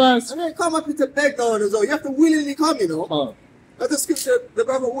 33 verse. And then come up into beg down as well. You have to willingly come, you know. Oh. That's the scripture the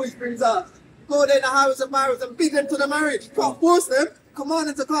brother always brings up. Go there in the house of marriage and beat them to the marriage. You can't force them. Command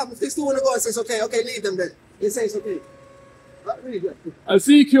them to come. If they still want to go, it says okay, leave them then. It says okay. But really good.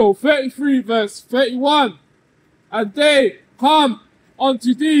 Ezekiel 33 verse 31. And they come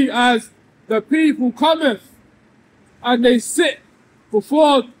unto thee as the people cometh, and they sit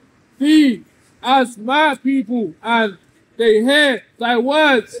before thee as my people, and they hear thy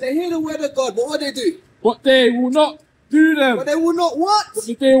words. So they hear the word of God, but what they do? But they will not do them. But they will not what?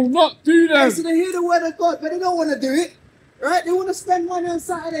 But they will not do them. So they hear the word of God, but they don't want to do it. Right? They want to spend money on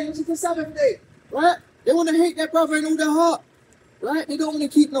Saturday, which is the Sabbath day. Right? They want to hate their brother in all their heart. Right? They don't want to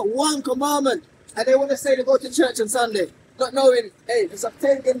keep not one commandment. And they want to say they go to church on Sunday. Not knowing, hey, it's a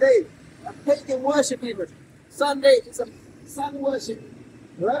pagan day. A pagan worship even. Sunday is a sun worship.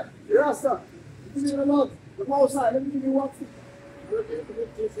 Right? Rasta. Give me the Lord. The Most High. Let me give you one thing.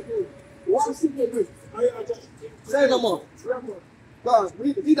 One thing. Say no more. Go on.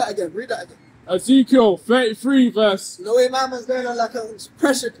 Read that again. Read that again. Ezekiel 33 verse. No way my man's going on like a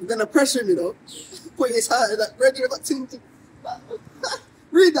pressure. Gonna pressure me though. Put his heart in that regular got two.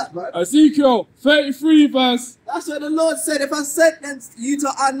 Read that, man. Ezekiel 33 verse. That's what the Lord said. If I sent them you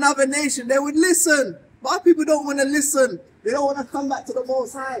to another nation, they would listen. But our people don't want to listen. They don't want to come back to the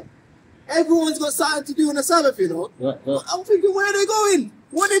Most High. Everyone's got something to do on the Sabbath, you know. Yeah. I'm thinking, where are they going?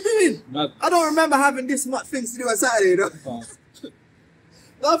 What are they doing? Mad. I don't remember having this much things to do on Saturday, you know. Oh.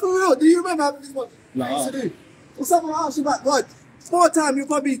 No, for real. Do you remember having this much Nah. things to do? If someone asks you about God, more time you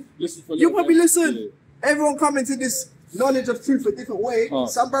probably Listen for a you little probably bit. listen. Everyone coming to this knowledge of truth a different way. Oh.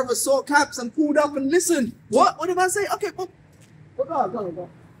 Some brothers saw camps and pulled up and listened. What? What did I say? Okay, well, go.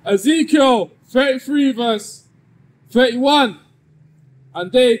 Ezekiel 33 verse 31.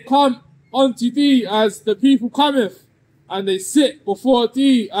 And they come unto thee as the people cometh, and they sit before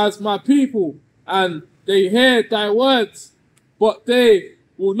thee as my people, and they hear thy words, but they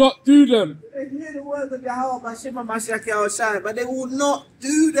will not do them. They hear the words of Yahweh, Bashima, Mashiach, Yahushua, but they will not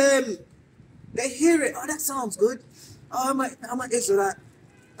do them. They hear it. Oh, that sounds good. Oh, I'm an Israelite.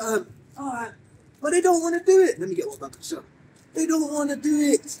 All right. But they don't want to do it. Let me get one back to show. They don't want to do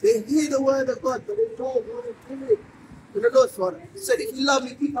it. They hear the word of God, but they don't want to do it. And the Lord Father said, if you love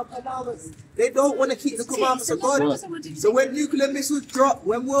me, keep my commandments. They don't want to keep the commandments of God. So when nuclear missiles drop,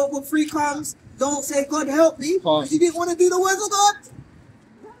 when World War III comes, don't say, God help me, because you didn't want to do the words of God.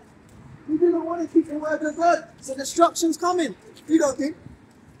 You didn't want to keep the words of God. So destruction's coming. You don't think?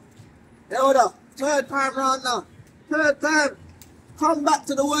 Elder, third time round now. Third time. Come back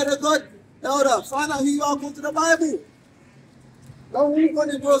to the word of God. Elder, find out who you are, go to the Bible. Don't walk on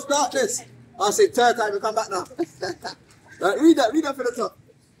in gross darkness. I say third time, you come back now. Right, read that for the top.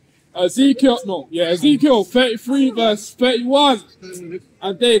 Ezekiel 33 verse 31.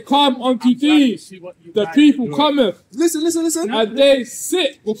 And they come unto thee, the people cometh, Listen. and they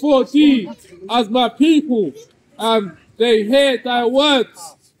sit before thee as my people, and they hear thy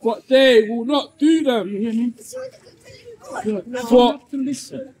words, but they will not do them. You hear me? For To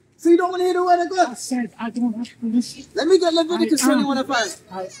listen. So you don't want to hear the word of I God? said I don't have to listen. Let me get Leviticus 21:5.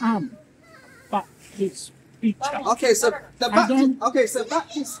 I am Baptist preacher. Okay, so the I don't-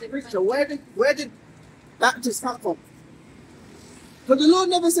 Baptist preacher, where did Baptist come from? Because the Lord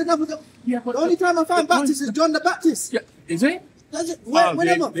never said that. Yeah, but The only time I find the point- Baptist is John the Baptist. Yeah, is it? Does it? Oh,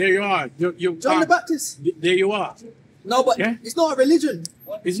 Whenever. there you are. You John the Baptist. There you are. No, but Yeah. it's not a religion.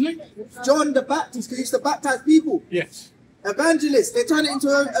 Isn't it? John the Baptist, because he used to baptize people. Yes. Evangelists, they turn it into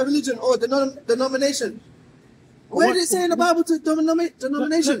a religion or denomination. Where What- did it say in the Bible to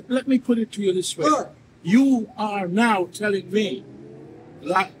denomination? Let me put it to you this way. Go on. You are now telling me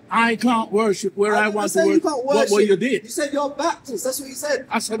that I can't worship where I didn't want say to you worship. can't What worship. you did? You said you're Baptist. That's what you said.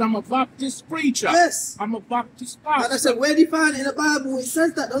 I said I'm a Baptist preacher. Yes. I'm a Baptist And I pastor. said, where do you find in the Bible it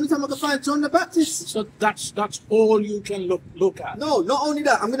says that? The only time I can find John the Baptist. So that's all you can look at. No, not only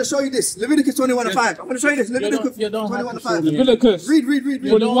that. I'm going to show you this. Leviticus 21:5. I'm going to show you this. Leviticus you don't have to 21:5. show me. Leviticus Read. You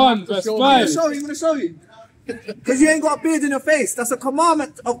don't 21 have to verse show me. 5. I'm going to show you. Because you ain't got a beard in your face. That's a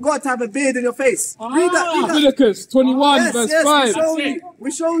commandment of God to have a beard in your face. Read that. Leviticus 21 Yes, verse yes, 5.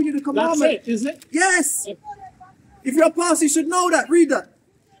 we show you the That's commandment. it, is it? Yes. If you're a pastor, you should know that. Read that.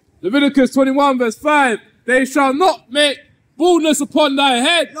 Leviticus 21 verse 5. They shall not make baldness upon thy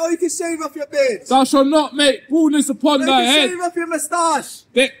head. No, you can shave off your beard. Thou shalt not make baldness upon No, thy you can head. shave off your moustache.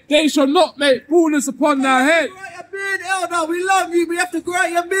 They shall not make baldness upon thy head. Grow out your beard, elder. We love you. We have to grow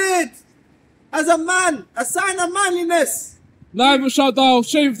out your beard. As a man, a sign of manliness. Neither shalt thou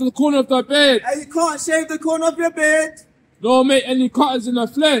shave the corner of thy beard, And you can't shave the corner of your beard. nor make any cuttings in the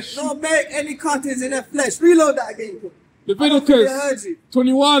flesh. Nor make any cuttings in the flesh. Reload that again. I heard Leviticus you.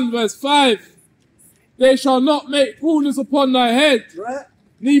 21 verse 5. They shall not make baldness upon thy head, Right?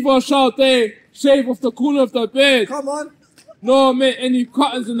 neither shall they shave off the corner of thy beard, Come on. nor make any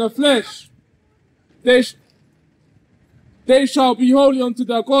cuttings in the flesh. They shall be holy unto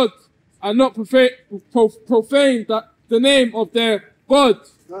their God, and not profane the name of their God.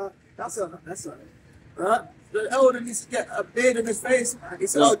 That's a. Right? The elder needs to get a beard in his face. And he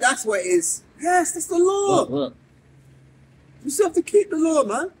said, oh, that's what it is. Yes, that's the law. You still have to keep the law,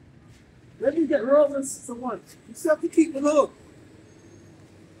 man. Let me get Romans for one. You still have to keep the law.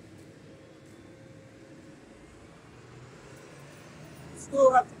 You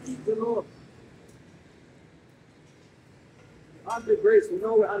still have to keep the law. Under grace, we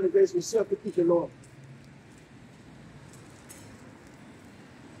know we're under grace, we still have to keep the law.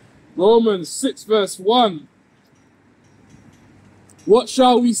 Romans 6 verse 1. What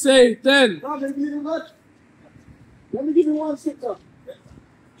shall we say then? Now, let me give you one scripture.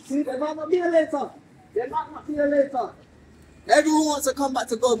 See, there might not be a later. There might not be a later. Everyone wants to come back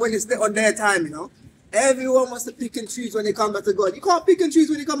to God when it's on their time, you know. Everyone wants to pick and choose when they come back to God. You can't pick and choose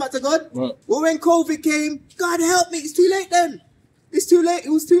when you come back to God. Right. Well, when COVID came, God help me, it's too late then. It's too late. It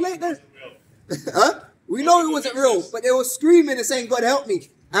was too late then. Huh? We know it wasn't real, but they were screaming and saying, God help me.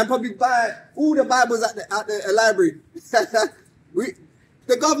 And probably buy all the Bibles at the library.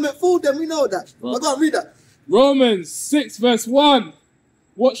 The government fooled them, we know that. Right. I can't read that. Romans 6 verse 1.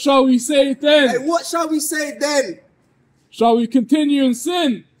 What shall we say then? Hey, what shall we say then? Shall we continue in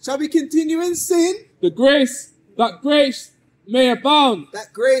sin? Shall we continue in sin? That grace may abound.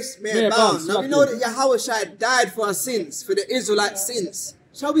 That grace may abound. Now we know Exactly. that Yahushua died for our sins, for the Israelite sins.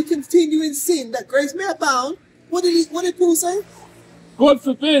 Shall we continue in sin that grace may abound? What did Paul say? God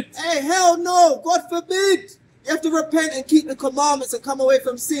forbid. Hey, hell no, God forbid. You have to repent and keep the commandments and come away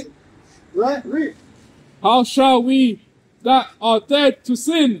from sin. Right? Read. How shall we that are dead to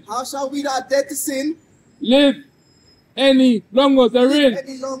sin How shall we that are dead to sin live any longer therein?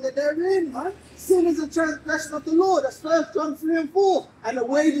 any longer therein, man? Sin is a transgression of the law. That's 1 John 3 and 4. And the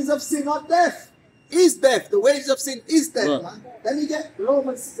wages of sin are death. Is death. The wages of sin is death, Right. man. Then you get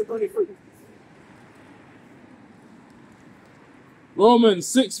Romans 6:23. Romans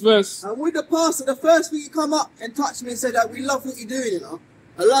 6 verse. And with the pastor, the first thing you come up and touch me and say that we love what you're doing, you know.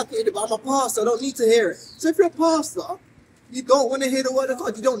 I like it, but I'm a pastor, I don't need to hear it. So if you're a pastor, you don't want to hear the word of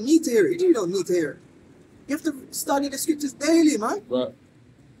God, you don't need to hear it. You don't need to hear it. You have to study the scriptures daily, man. Right.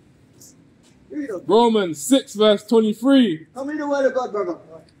 Read it. Romans 6 verse 23. Tell me the word of God, brother.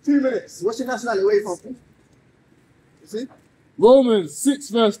 2 minutes. What's your nationality? Where you from? You see? Romans 6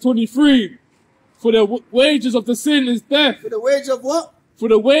 verse 23. For the wages of the sin is death. For the wage of what? For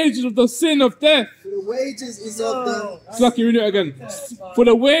the wages of the sin of death. For the wages is of the... Slacky, read it again. For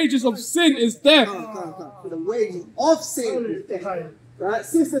the wages of sin is death. Come. For the wages of sin is death. Right?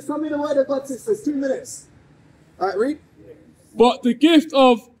 Sisters, tell me the word of God, sisters. 2 minutes. Alright, read. But the gift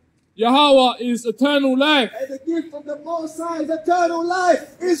of Yahweh is eternal life. And the gift of the Most High is eternal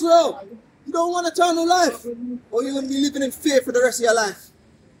life. Israel, you don't want eternal life, or you're going to be living in fear for the rest of your life.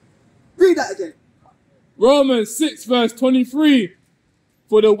 Read that again. Romans 6 verse 23.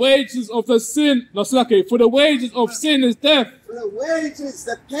 For the wages of the sin, no, Slacky, for the wages of sin is death. For the wages,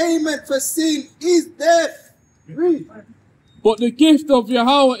 the payment for sin is death. Read. But the gift of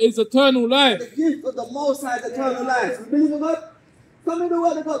Yahweh is eternal life. The gift of the Most High is eternal life. You believe in God? Tell me the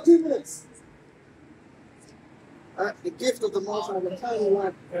word of God, 2 minutes. The gift of the Most High is eternal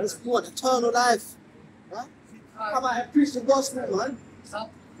life. It's what? Eternal life. Right? Come out and preach the gospel, man.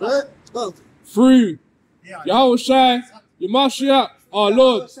 Right? Go. Through Yahushua, Yamashiach, our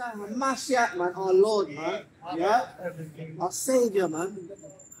Lord. Mashiach, man, our Lord, man. Yeah? Our Savior, man.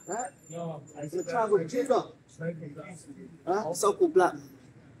 Right? The tribe of Judah. Right? So-called black man.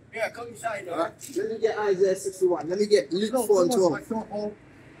 Yeah, come inside. Right? Let me get Isaiah 61. Let me get Luke 4 and 12.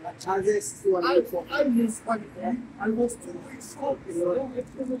 Isaiah 61 and Luke 4. I was 2 weeks old.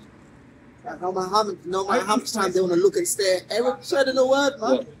 No matter how much time they want to look and stare. Every said in the word,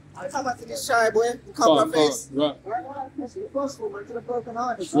 man. Come back to this shy boy. Come my face. Right. Right? To the gospel, man. To the broken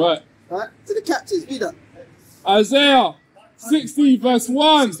hearted. Right. Right? To the captives. Read that. Isaiah 60 verse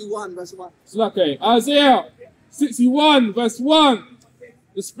 1. 61 verse 1. Slacky. Isaiah 61 verse 1.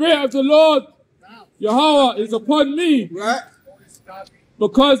 The Spirit of the Lord Yahweh is upon me, Right?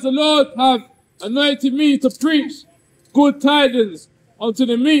 because the Lord hath anointed me to preach good tidings unto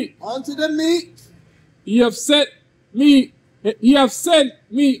the meek. Onto the meat. He hath sent me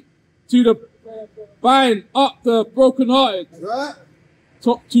to the bind up the brokenhearted, Right?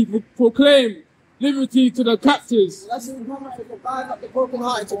 to proclaim liberty to the captives, That's what we want to bind up the broken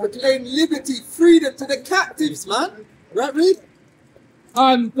hearted, to proclaim liberty, freedom to the captives, man. Right, read?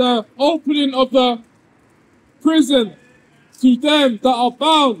 and the opening of the prison to them that are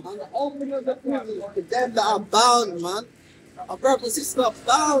bound. And the opening of the prison to them that are bound, man. Our brothers and sisters are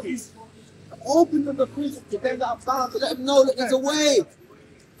bound. The opening of the prison to them that are bound, to let them know that there's a way.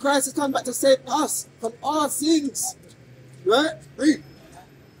 Christ has come back to save us from our sins. Right? Read.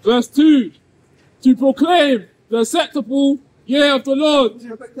 Verse 2. To proclaim the acceptable year of the Lord,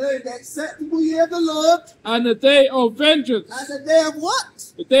 To proclaim the acceptable year of the Lord, and the day of vengeance. and the day of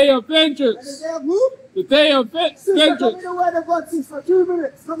what? The day of And the vengeance. day of who? The day of Sister, come in vengeance. the word of God, sister, 2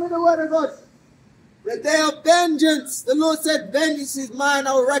 minutes. Come in the word of God. The day of vengeance. The Lord said, vengeance is mine,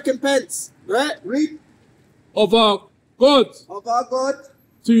 I will recompense. Right? Read. Of our God, Of our God,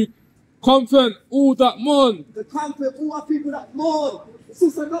 to comfort all that mourn. to comfort all our people that mourn.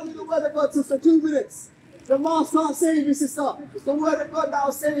 Sister, come in the word of God, sister, 2 minutes. The mask can't save you, sister. It's the word of God that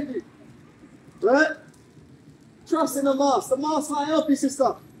will save you. Right? Trust in the mask. The mask can't help you,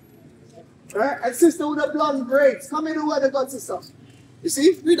 sister. Right? And sister with the blonde braids. Come in the word of God, sister. You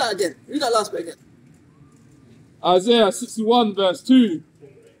see? Read that again. Read that last bit again. Isaiah 61 verse 2.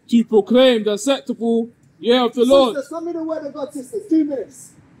 To proclaim the acceptable year of the Lord. Sisters, come in the word of God, sisters. 2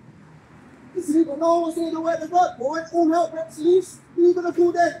 minutes. You see, but no one's saying the word of God. But when all help breaks loose, who are you going to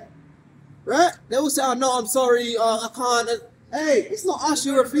call them? Right? They will say, oh, no, I'm sorry, I can't. Hey, it's not us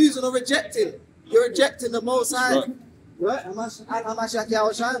you're refusing or rejecting. You're rejecting the Most High. Right. Right? Hamashiach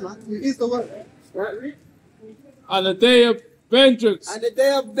Yahushua, man. He is the word. Right? Read. And the day of vengeance And the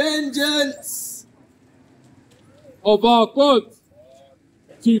day of vengeance of our God,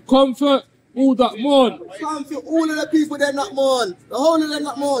 to comfort all that mourn. comfort all of the people that not mourn. The whole of them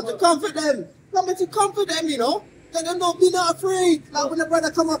not mourn. To comfort them. Coming to comfort them, you know. Let them not be not afraid. Like when the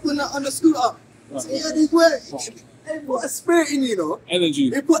brother come up on the scooter. See, yeah, they put a spirit in you, know. Energy.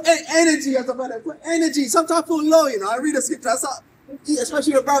 They put energy as a brother. Put energy. Sometimes I feel low, you know. I read the scripture.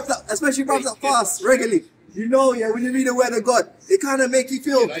 Especially the brothers that fast regularly. You know, yeah, when you read the word of God, it kind of make you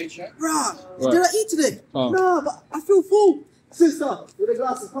feel, bruh, did I eat today? No, but I feel full. Sister, with the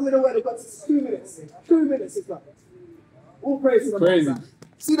glasses, come in the word of God. 2 minutes. 2 minutes, sister. All praise to the Crazy. Lord.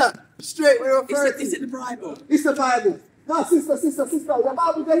 See that? Straight where you're first. It's in the Bible. It's the Bible. No, sister. The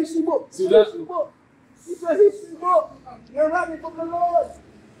Bible's a history book. See that? History book. It's a history book. You're running from the Lord.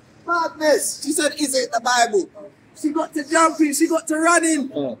 Madness. She said, is it the Bible? She got to jumping. She got to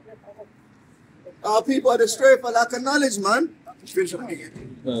running. Our people are the straight for lack of knowledge, man.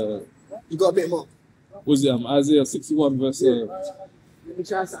 You got a bit more. Was it Isaiah 61 verse? Let me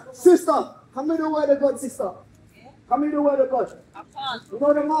try something. Sister, come in the word of God, sister. Come in the word of God. I can't. You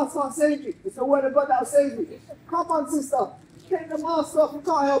know the mask can't save you. It's the word of God that'll save you. Come on, sister. Take the mask off. We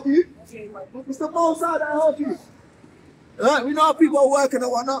can't help you. It's the Most High that'll help you. Right? We know how people are working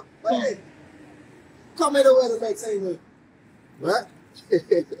and whatnot. But hey, come in the word of God, save you. Right?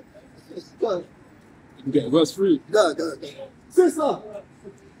 Go on. You can get verse 3. Go. Sister,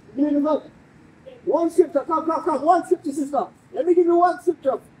 give me the book. One scripture. Come. One scripture, sister. Let me give you one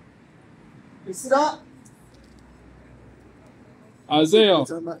scripture. You see that? Isaiah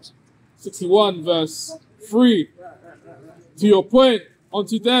So much. 61 verse 3. To your point,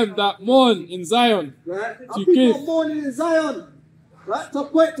 unto them that mourn in Zion, Right? to And people give, are mourning in Zion. Right? To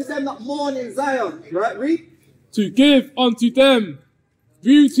point to them that mourn in Zion. Right? Read. to give unto them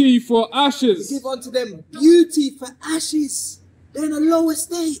beauty for To ashes, give unto them beauty for ashes. They're in a lower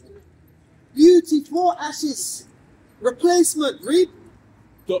state. Beauty for ashes. Replacement. Read.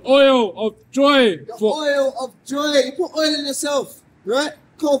 the oil of joy The for oil of joy. You put oil in yourself. Right?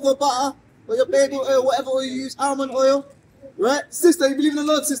 Cocoa butter. Or your baby oil. Whatever oil you use. Almond oil. Right? Sister, you believe in the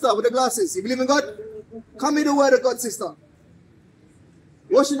Lord, sister, with the glasses. You believe in God? Come in the word of God, sister.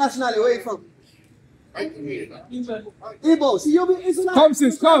 What's your nationality? Where are you from? Igbo. See, you'll be Israelite. Come,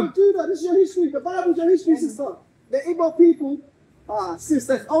 sis, come. Do that. This is your history. The Bible's your history, sister. The Igbo people,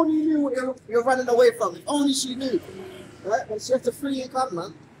 sister, if only you knew what you're running away from. If only she knew. Right? But she has to free you come,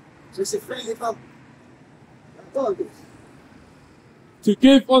 man. She has to free you come. Go on, to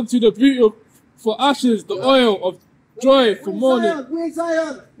give unto the beauty of, for ashes, the oil of joy for mourning. We're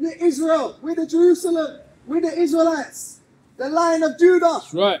Zion. We're Israel. We're the Jerusalem. We're the Israelites. The Lion of Judah.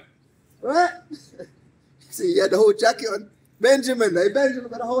 That's right. Right? See, you had the whole jacket on. Benjamin got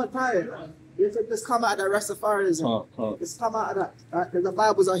the whole attire. You can just come out of that Rastafarianism. Just come out of that. Right? Because the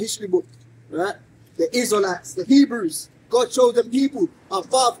Bible's a history book. Right? The Israelites, the Hebrews. God showed them people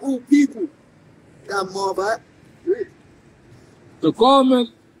above all people. Damn more about. Read. The garment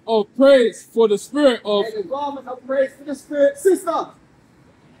of praise for the spirit of And the garment of praise for the Spirit. Sister,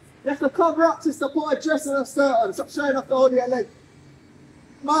 you have to cover up, sister. Put a dress and a skirt on. Stop showing off the whole of your leg.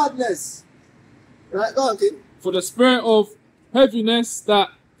 Madness. Right, go on, kid. for the spirit of heaviness, that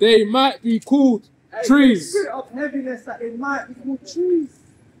they might be called Hey, trees. The spirit of heaviness that it might be called trees.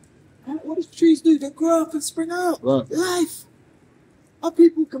 What does trees do? They grow up and spring out. Right. Life. Our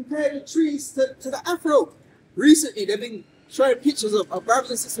people compare the trees to the afro. Recently, they've been showing pictures of brothers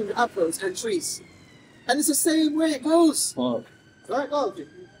and sisters with afros and trees. And it's the same way it goes. Right. Right, go on, kid.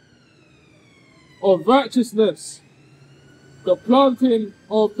 Of righteousness, the planting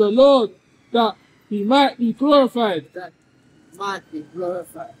of the Lord, that he might be glorified. That might be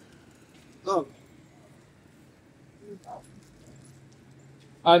glorified. Go on.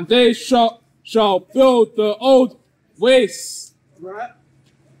 And they shall build the old wastes, Right?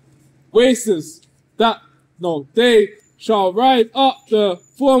 they shall ride up the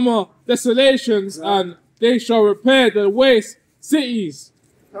former desolations, and they shall repair the waste cities,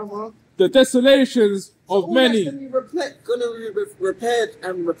 Come on. the desolations of All many that's gonna be repaired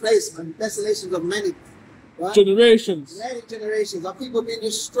and replacement. Desolations of many. Right? generations. Many generations. Our people being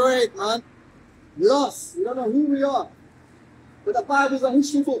destroyed, man. Lost. We don't know who we are. But the Bible's a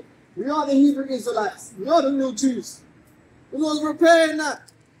history book. We are the Hebrew Israelites. We are the new Jews. The Lord's repairing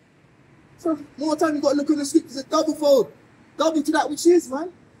that. So more time you got to look at the scriptures a double fold. Double to that which is,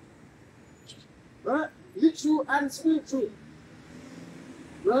 man. Right? Literal and spiritual.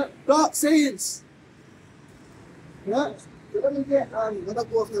 Right? Dark sayings. Right? So let me get, let me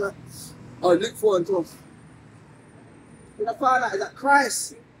go after that. Oh, Luke 4 and 12. I find out is that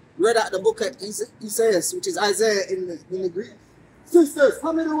Christ read out the book of Isaiah, which is Isaiah in the Greek. Sisters,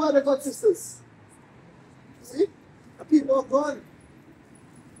 how many the word of God, sisters? See? The people are gone.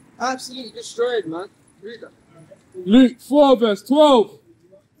 Absolutely destroyed, man. Read that. Luke 4 verse 12.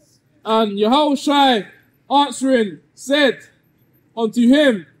 And Yahushua answering said unto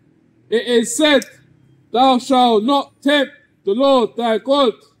him, it is said, thou shalt not tempt the Lord thy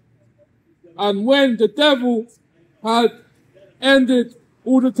God. And when the devil had ended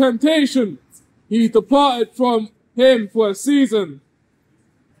all the temptation, he departed from him for a season.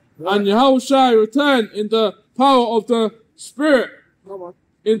 And Yahushua returned in the power of the Spirit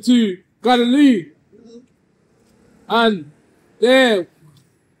into Galilee. And there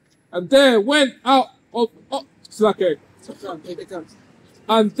went out of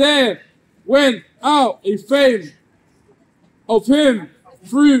and there went out a fame of him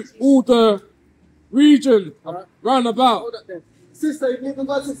through all the region round about. Hold up there. Sister, you believe in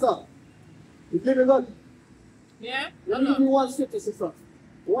God, sister? You believe in God? Yeah? You believe in one scripture, sister?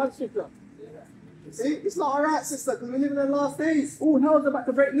 One scripture. See, it's not alright, sister, because we're living in the last days. All hell's about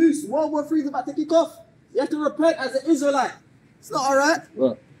to break loose. World War III is about to kick off. You have to repent as an Israelite. It's not alright.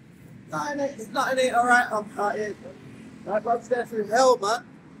 Right. Nothing ain't alright out here. That God's there through hell, man.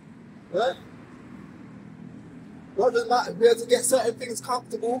 Right? God just might be able to get certain things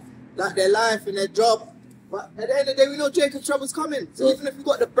comfortable, like their life and their job. But at the end of the day, we know Jacob's trouble's coming. So even if we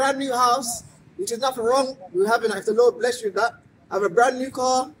got the brand new house, which is nothing wrong with having that, if the Lord bless you with that, have a brand new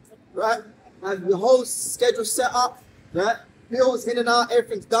car, right? Have the whole schedule set up, right? Bills in and out,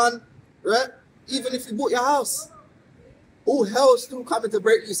 everything's done, right? Even if you bought your house, all hell's still coming to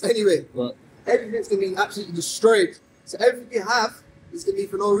break loose anyway. Right. Everything's going to be absolutely destroyed. So everything you have is going to be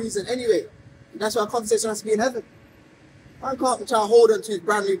for no reason anyway. And that's why our conversation has to be in heaven. Man can't try to hold on to his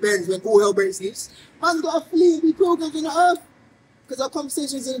brand new Benz when all hell breaks loose. Man's got to flee and be pilgrims on the earth. Because our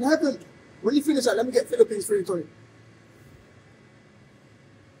conversation is in heaven. When you finish that, let me get Philippines for you, Tony.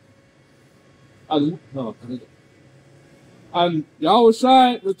 And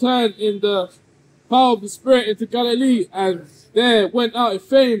Yahushua returned in the power of the Spirit into Galilee, and there went out a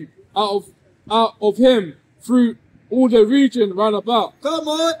fame out of him through all the region round about. Come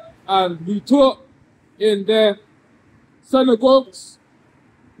on! And he taught in their synagogues,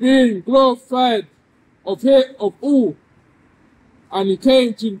 being glorified of all. And he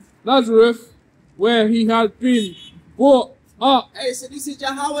came to Nazareth, where he had been brought up. Hey, so this is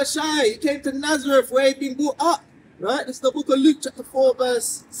Yahushua. He came to Nazareth, where he'd been brought up. Right? This is the book of Luke, chapter 4,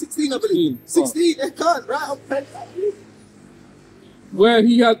 verse 16, I believe. 16, they can't, right? Where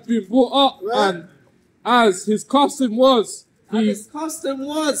he had been brought up, right. And as his custom was, this is a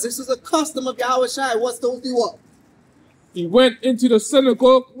custom of Yahushua. What's to do what? He went into the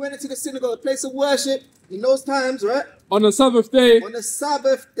synagogue. He went into the synagogue, a place of worship, in those times, right? On the Sabbath day. On the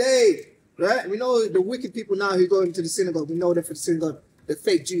Sabbath day, right? We know the wicked people now who go into the synagogue. We know them for the synagogue, the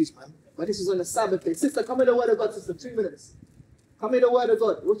fake Jews, man. But this is on the Sabbath day. Sister, come in the word of God, sister, 2 minutes. Come in the word of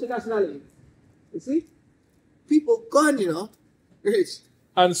God. What's your nationality? You see? People gone, you know. Rich.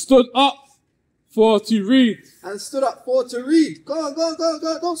 And stood up for to read. And stood up for to read. Go on.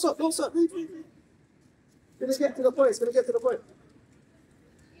 Don't stop. Read. Gonna get to the point.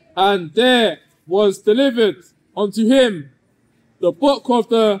 And there was delivered unto him the book of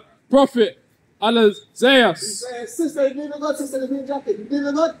the prophet Isaiah. Sister, you believe in God, sister, in the green jacket. You believe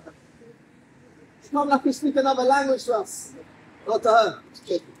in God? Come like you speak another language to us. Not to her.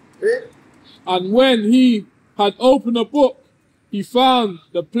 Read. And when he had opened the book, he found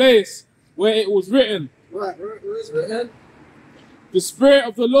the place where it was written. Right, where is it written? The Spirit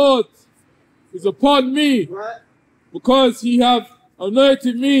of the Lord is upon me, right, because he hath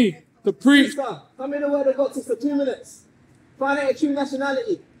anointed me to preach. Sister, come in the word of God, sister, 2 minutes. Find out your true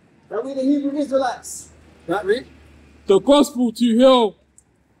nationality. That we the Hebrew Israelites. Right, read. The gospel to heal.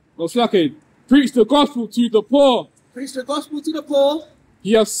 No, slacking. Preach the gospel to the poor. Preach the gospel to the poor.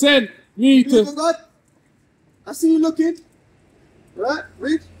 He has sent me you believe in God? I see you looking. Right,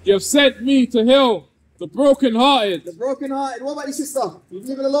 read. He has sent me to heal the brokenhearted. The brokenhearted. What about you, sister? You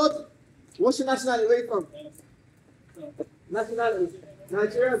believe in the Lord? What's your nationality? Where you from? Nationality.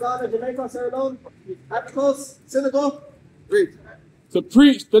 Nigeria, Ghana, Jamaica, Sierra Leone, Africa, Senegal. Read. To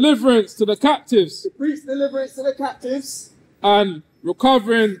preach deliverance to the captives. To preach deliverance to the captives. And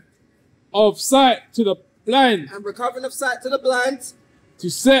recovering of sight to the blind. And recovering of sight to the blind. To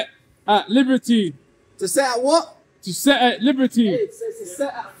set at liberty. To set at what? To set at liberty. Hey, it says to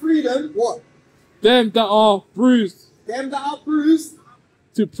set at freedom. What? Them that are bruised. Them that are bruised.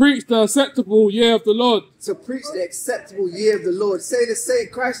 To preach the acceptable year of the Lord. To preach the acceptable year of the Lord. Say the same.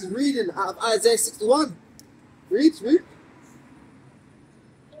 Christ is reading out of Isaiah 61. Read.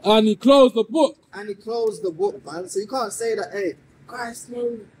 And he closed the book. And he closed the book, man. So you can't say that, hey, Christ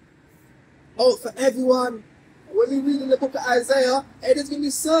came out for everyone. When you read in the book of Isaiah, hey, there's going to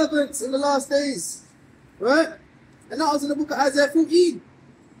be servants in the last days. Right? And that was in the book of Isaiah 14.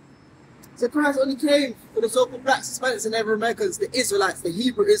 So Christ only came for the so-called blacks, Hispanics, and every Americans, the Israelites, the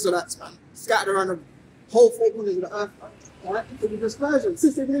Hebrew Israelites, man. Scattered around the whole 4 corners of the earth, man. Right? For the dispersion.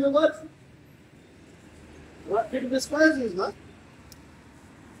 Sister, believe in what? Right? For the dispersions, man.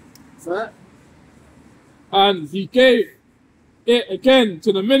 Right? And he gave it again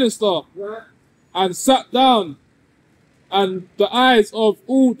to the minister. Right? And sat down. And the eyes of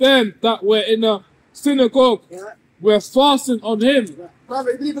all them that were in the synagogue were fastened on him. Right.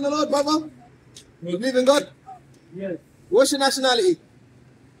 Brother, you believe in the Lord, brother? You believe in God? Yes. What's your nationality?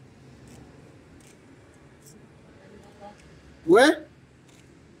 Where?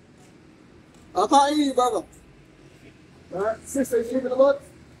 I can't hear you, brother. Alright, sister, you believe in the Lord?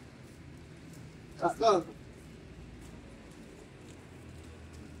 That's done.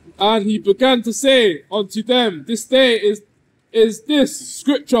 And he began to say unto them, this day is this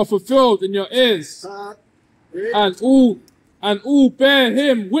scripture fulfilled in your ears. And all bear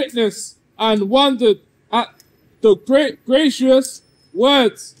him witness and wondered at the great gracious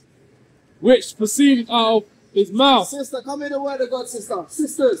words which proceeded out of his mouth. Sister, come in the word of God, sister.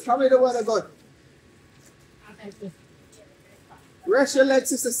 Sisters, come in the word of God. Rest your legs,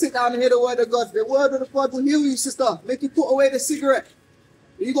 sister. Sit down and hear the word of God. The word of the God will heal you, sister. Make you put away the cigarette.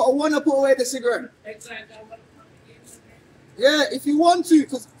 You got to want to put away the cigarette. Yeah, if you want to,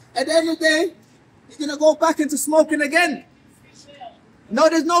 because at the end of the day, you're going to go back into smoking again. No,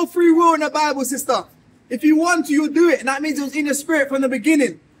 there's no free will in the Bible, sister. If you want to, you'll do it. And that means it was in your spirit from the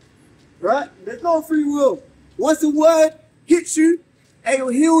beginning. Right? There's no free will. Once the word hits you, it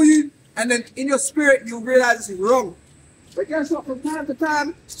will heal you. And then in your spirit, you'll realize this is wrong. But guess what? From time to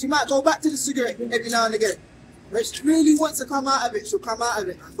time, she might go back to the cigarette every now and again. But she really wants to come out of it, she'll come out of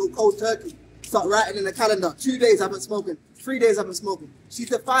it and go cold turkey. Start writing in the calendar. 2 days I haven't spoken. 3 days I haven't spoken. She's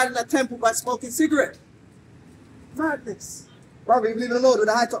defiling the temple by smoking cigarette. Madness. Brother, you believe in the Lord with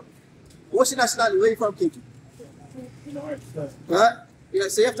a high top. What's your nationality? Where are you from, Kinky? Right? Yeah,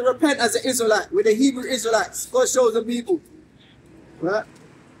 so you have to repent as an Israelite. With the Hebrew Israelites. God shows the people. Right?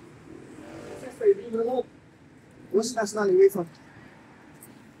 You believe in the Lord? What's your nationality? Where are you from?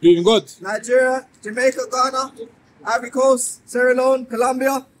 Believe in God. Nigeria, Jamaica, Ghana, Ivory Coast, Sierra Leone,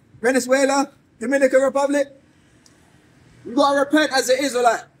 Colombia, Venezuela, Dominican Republic. You gotta repent as an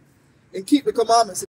Israelite and keep the commandments.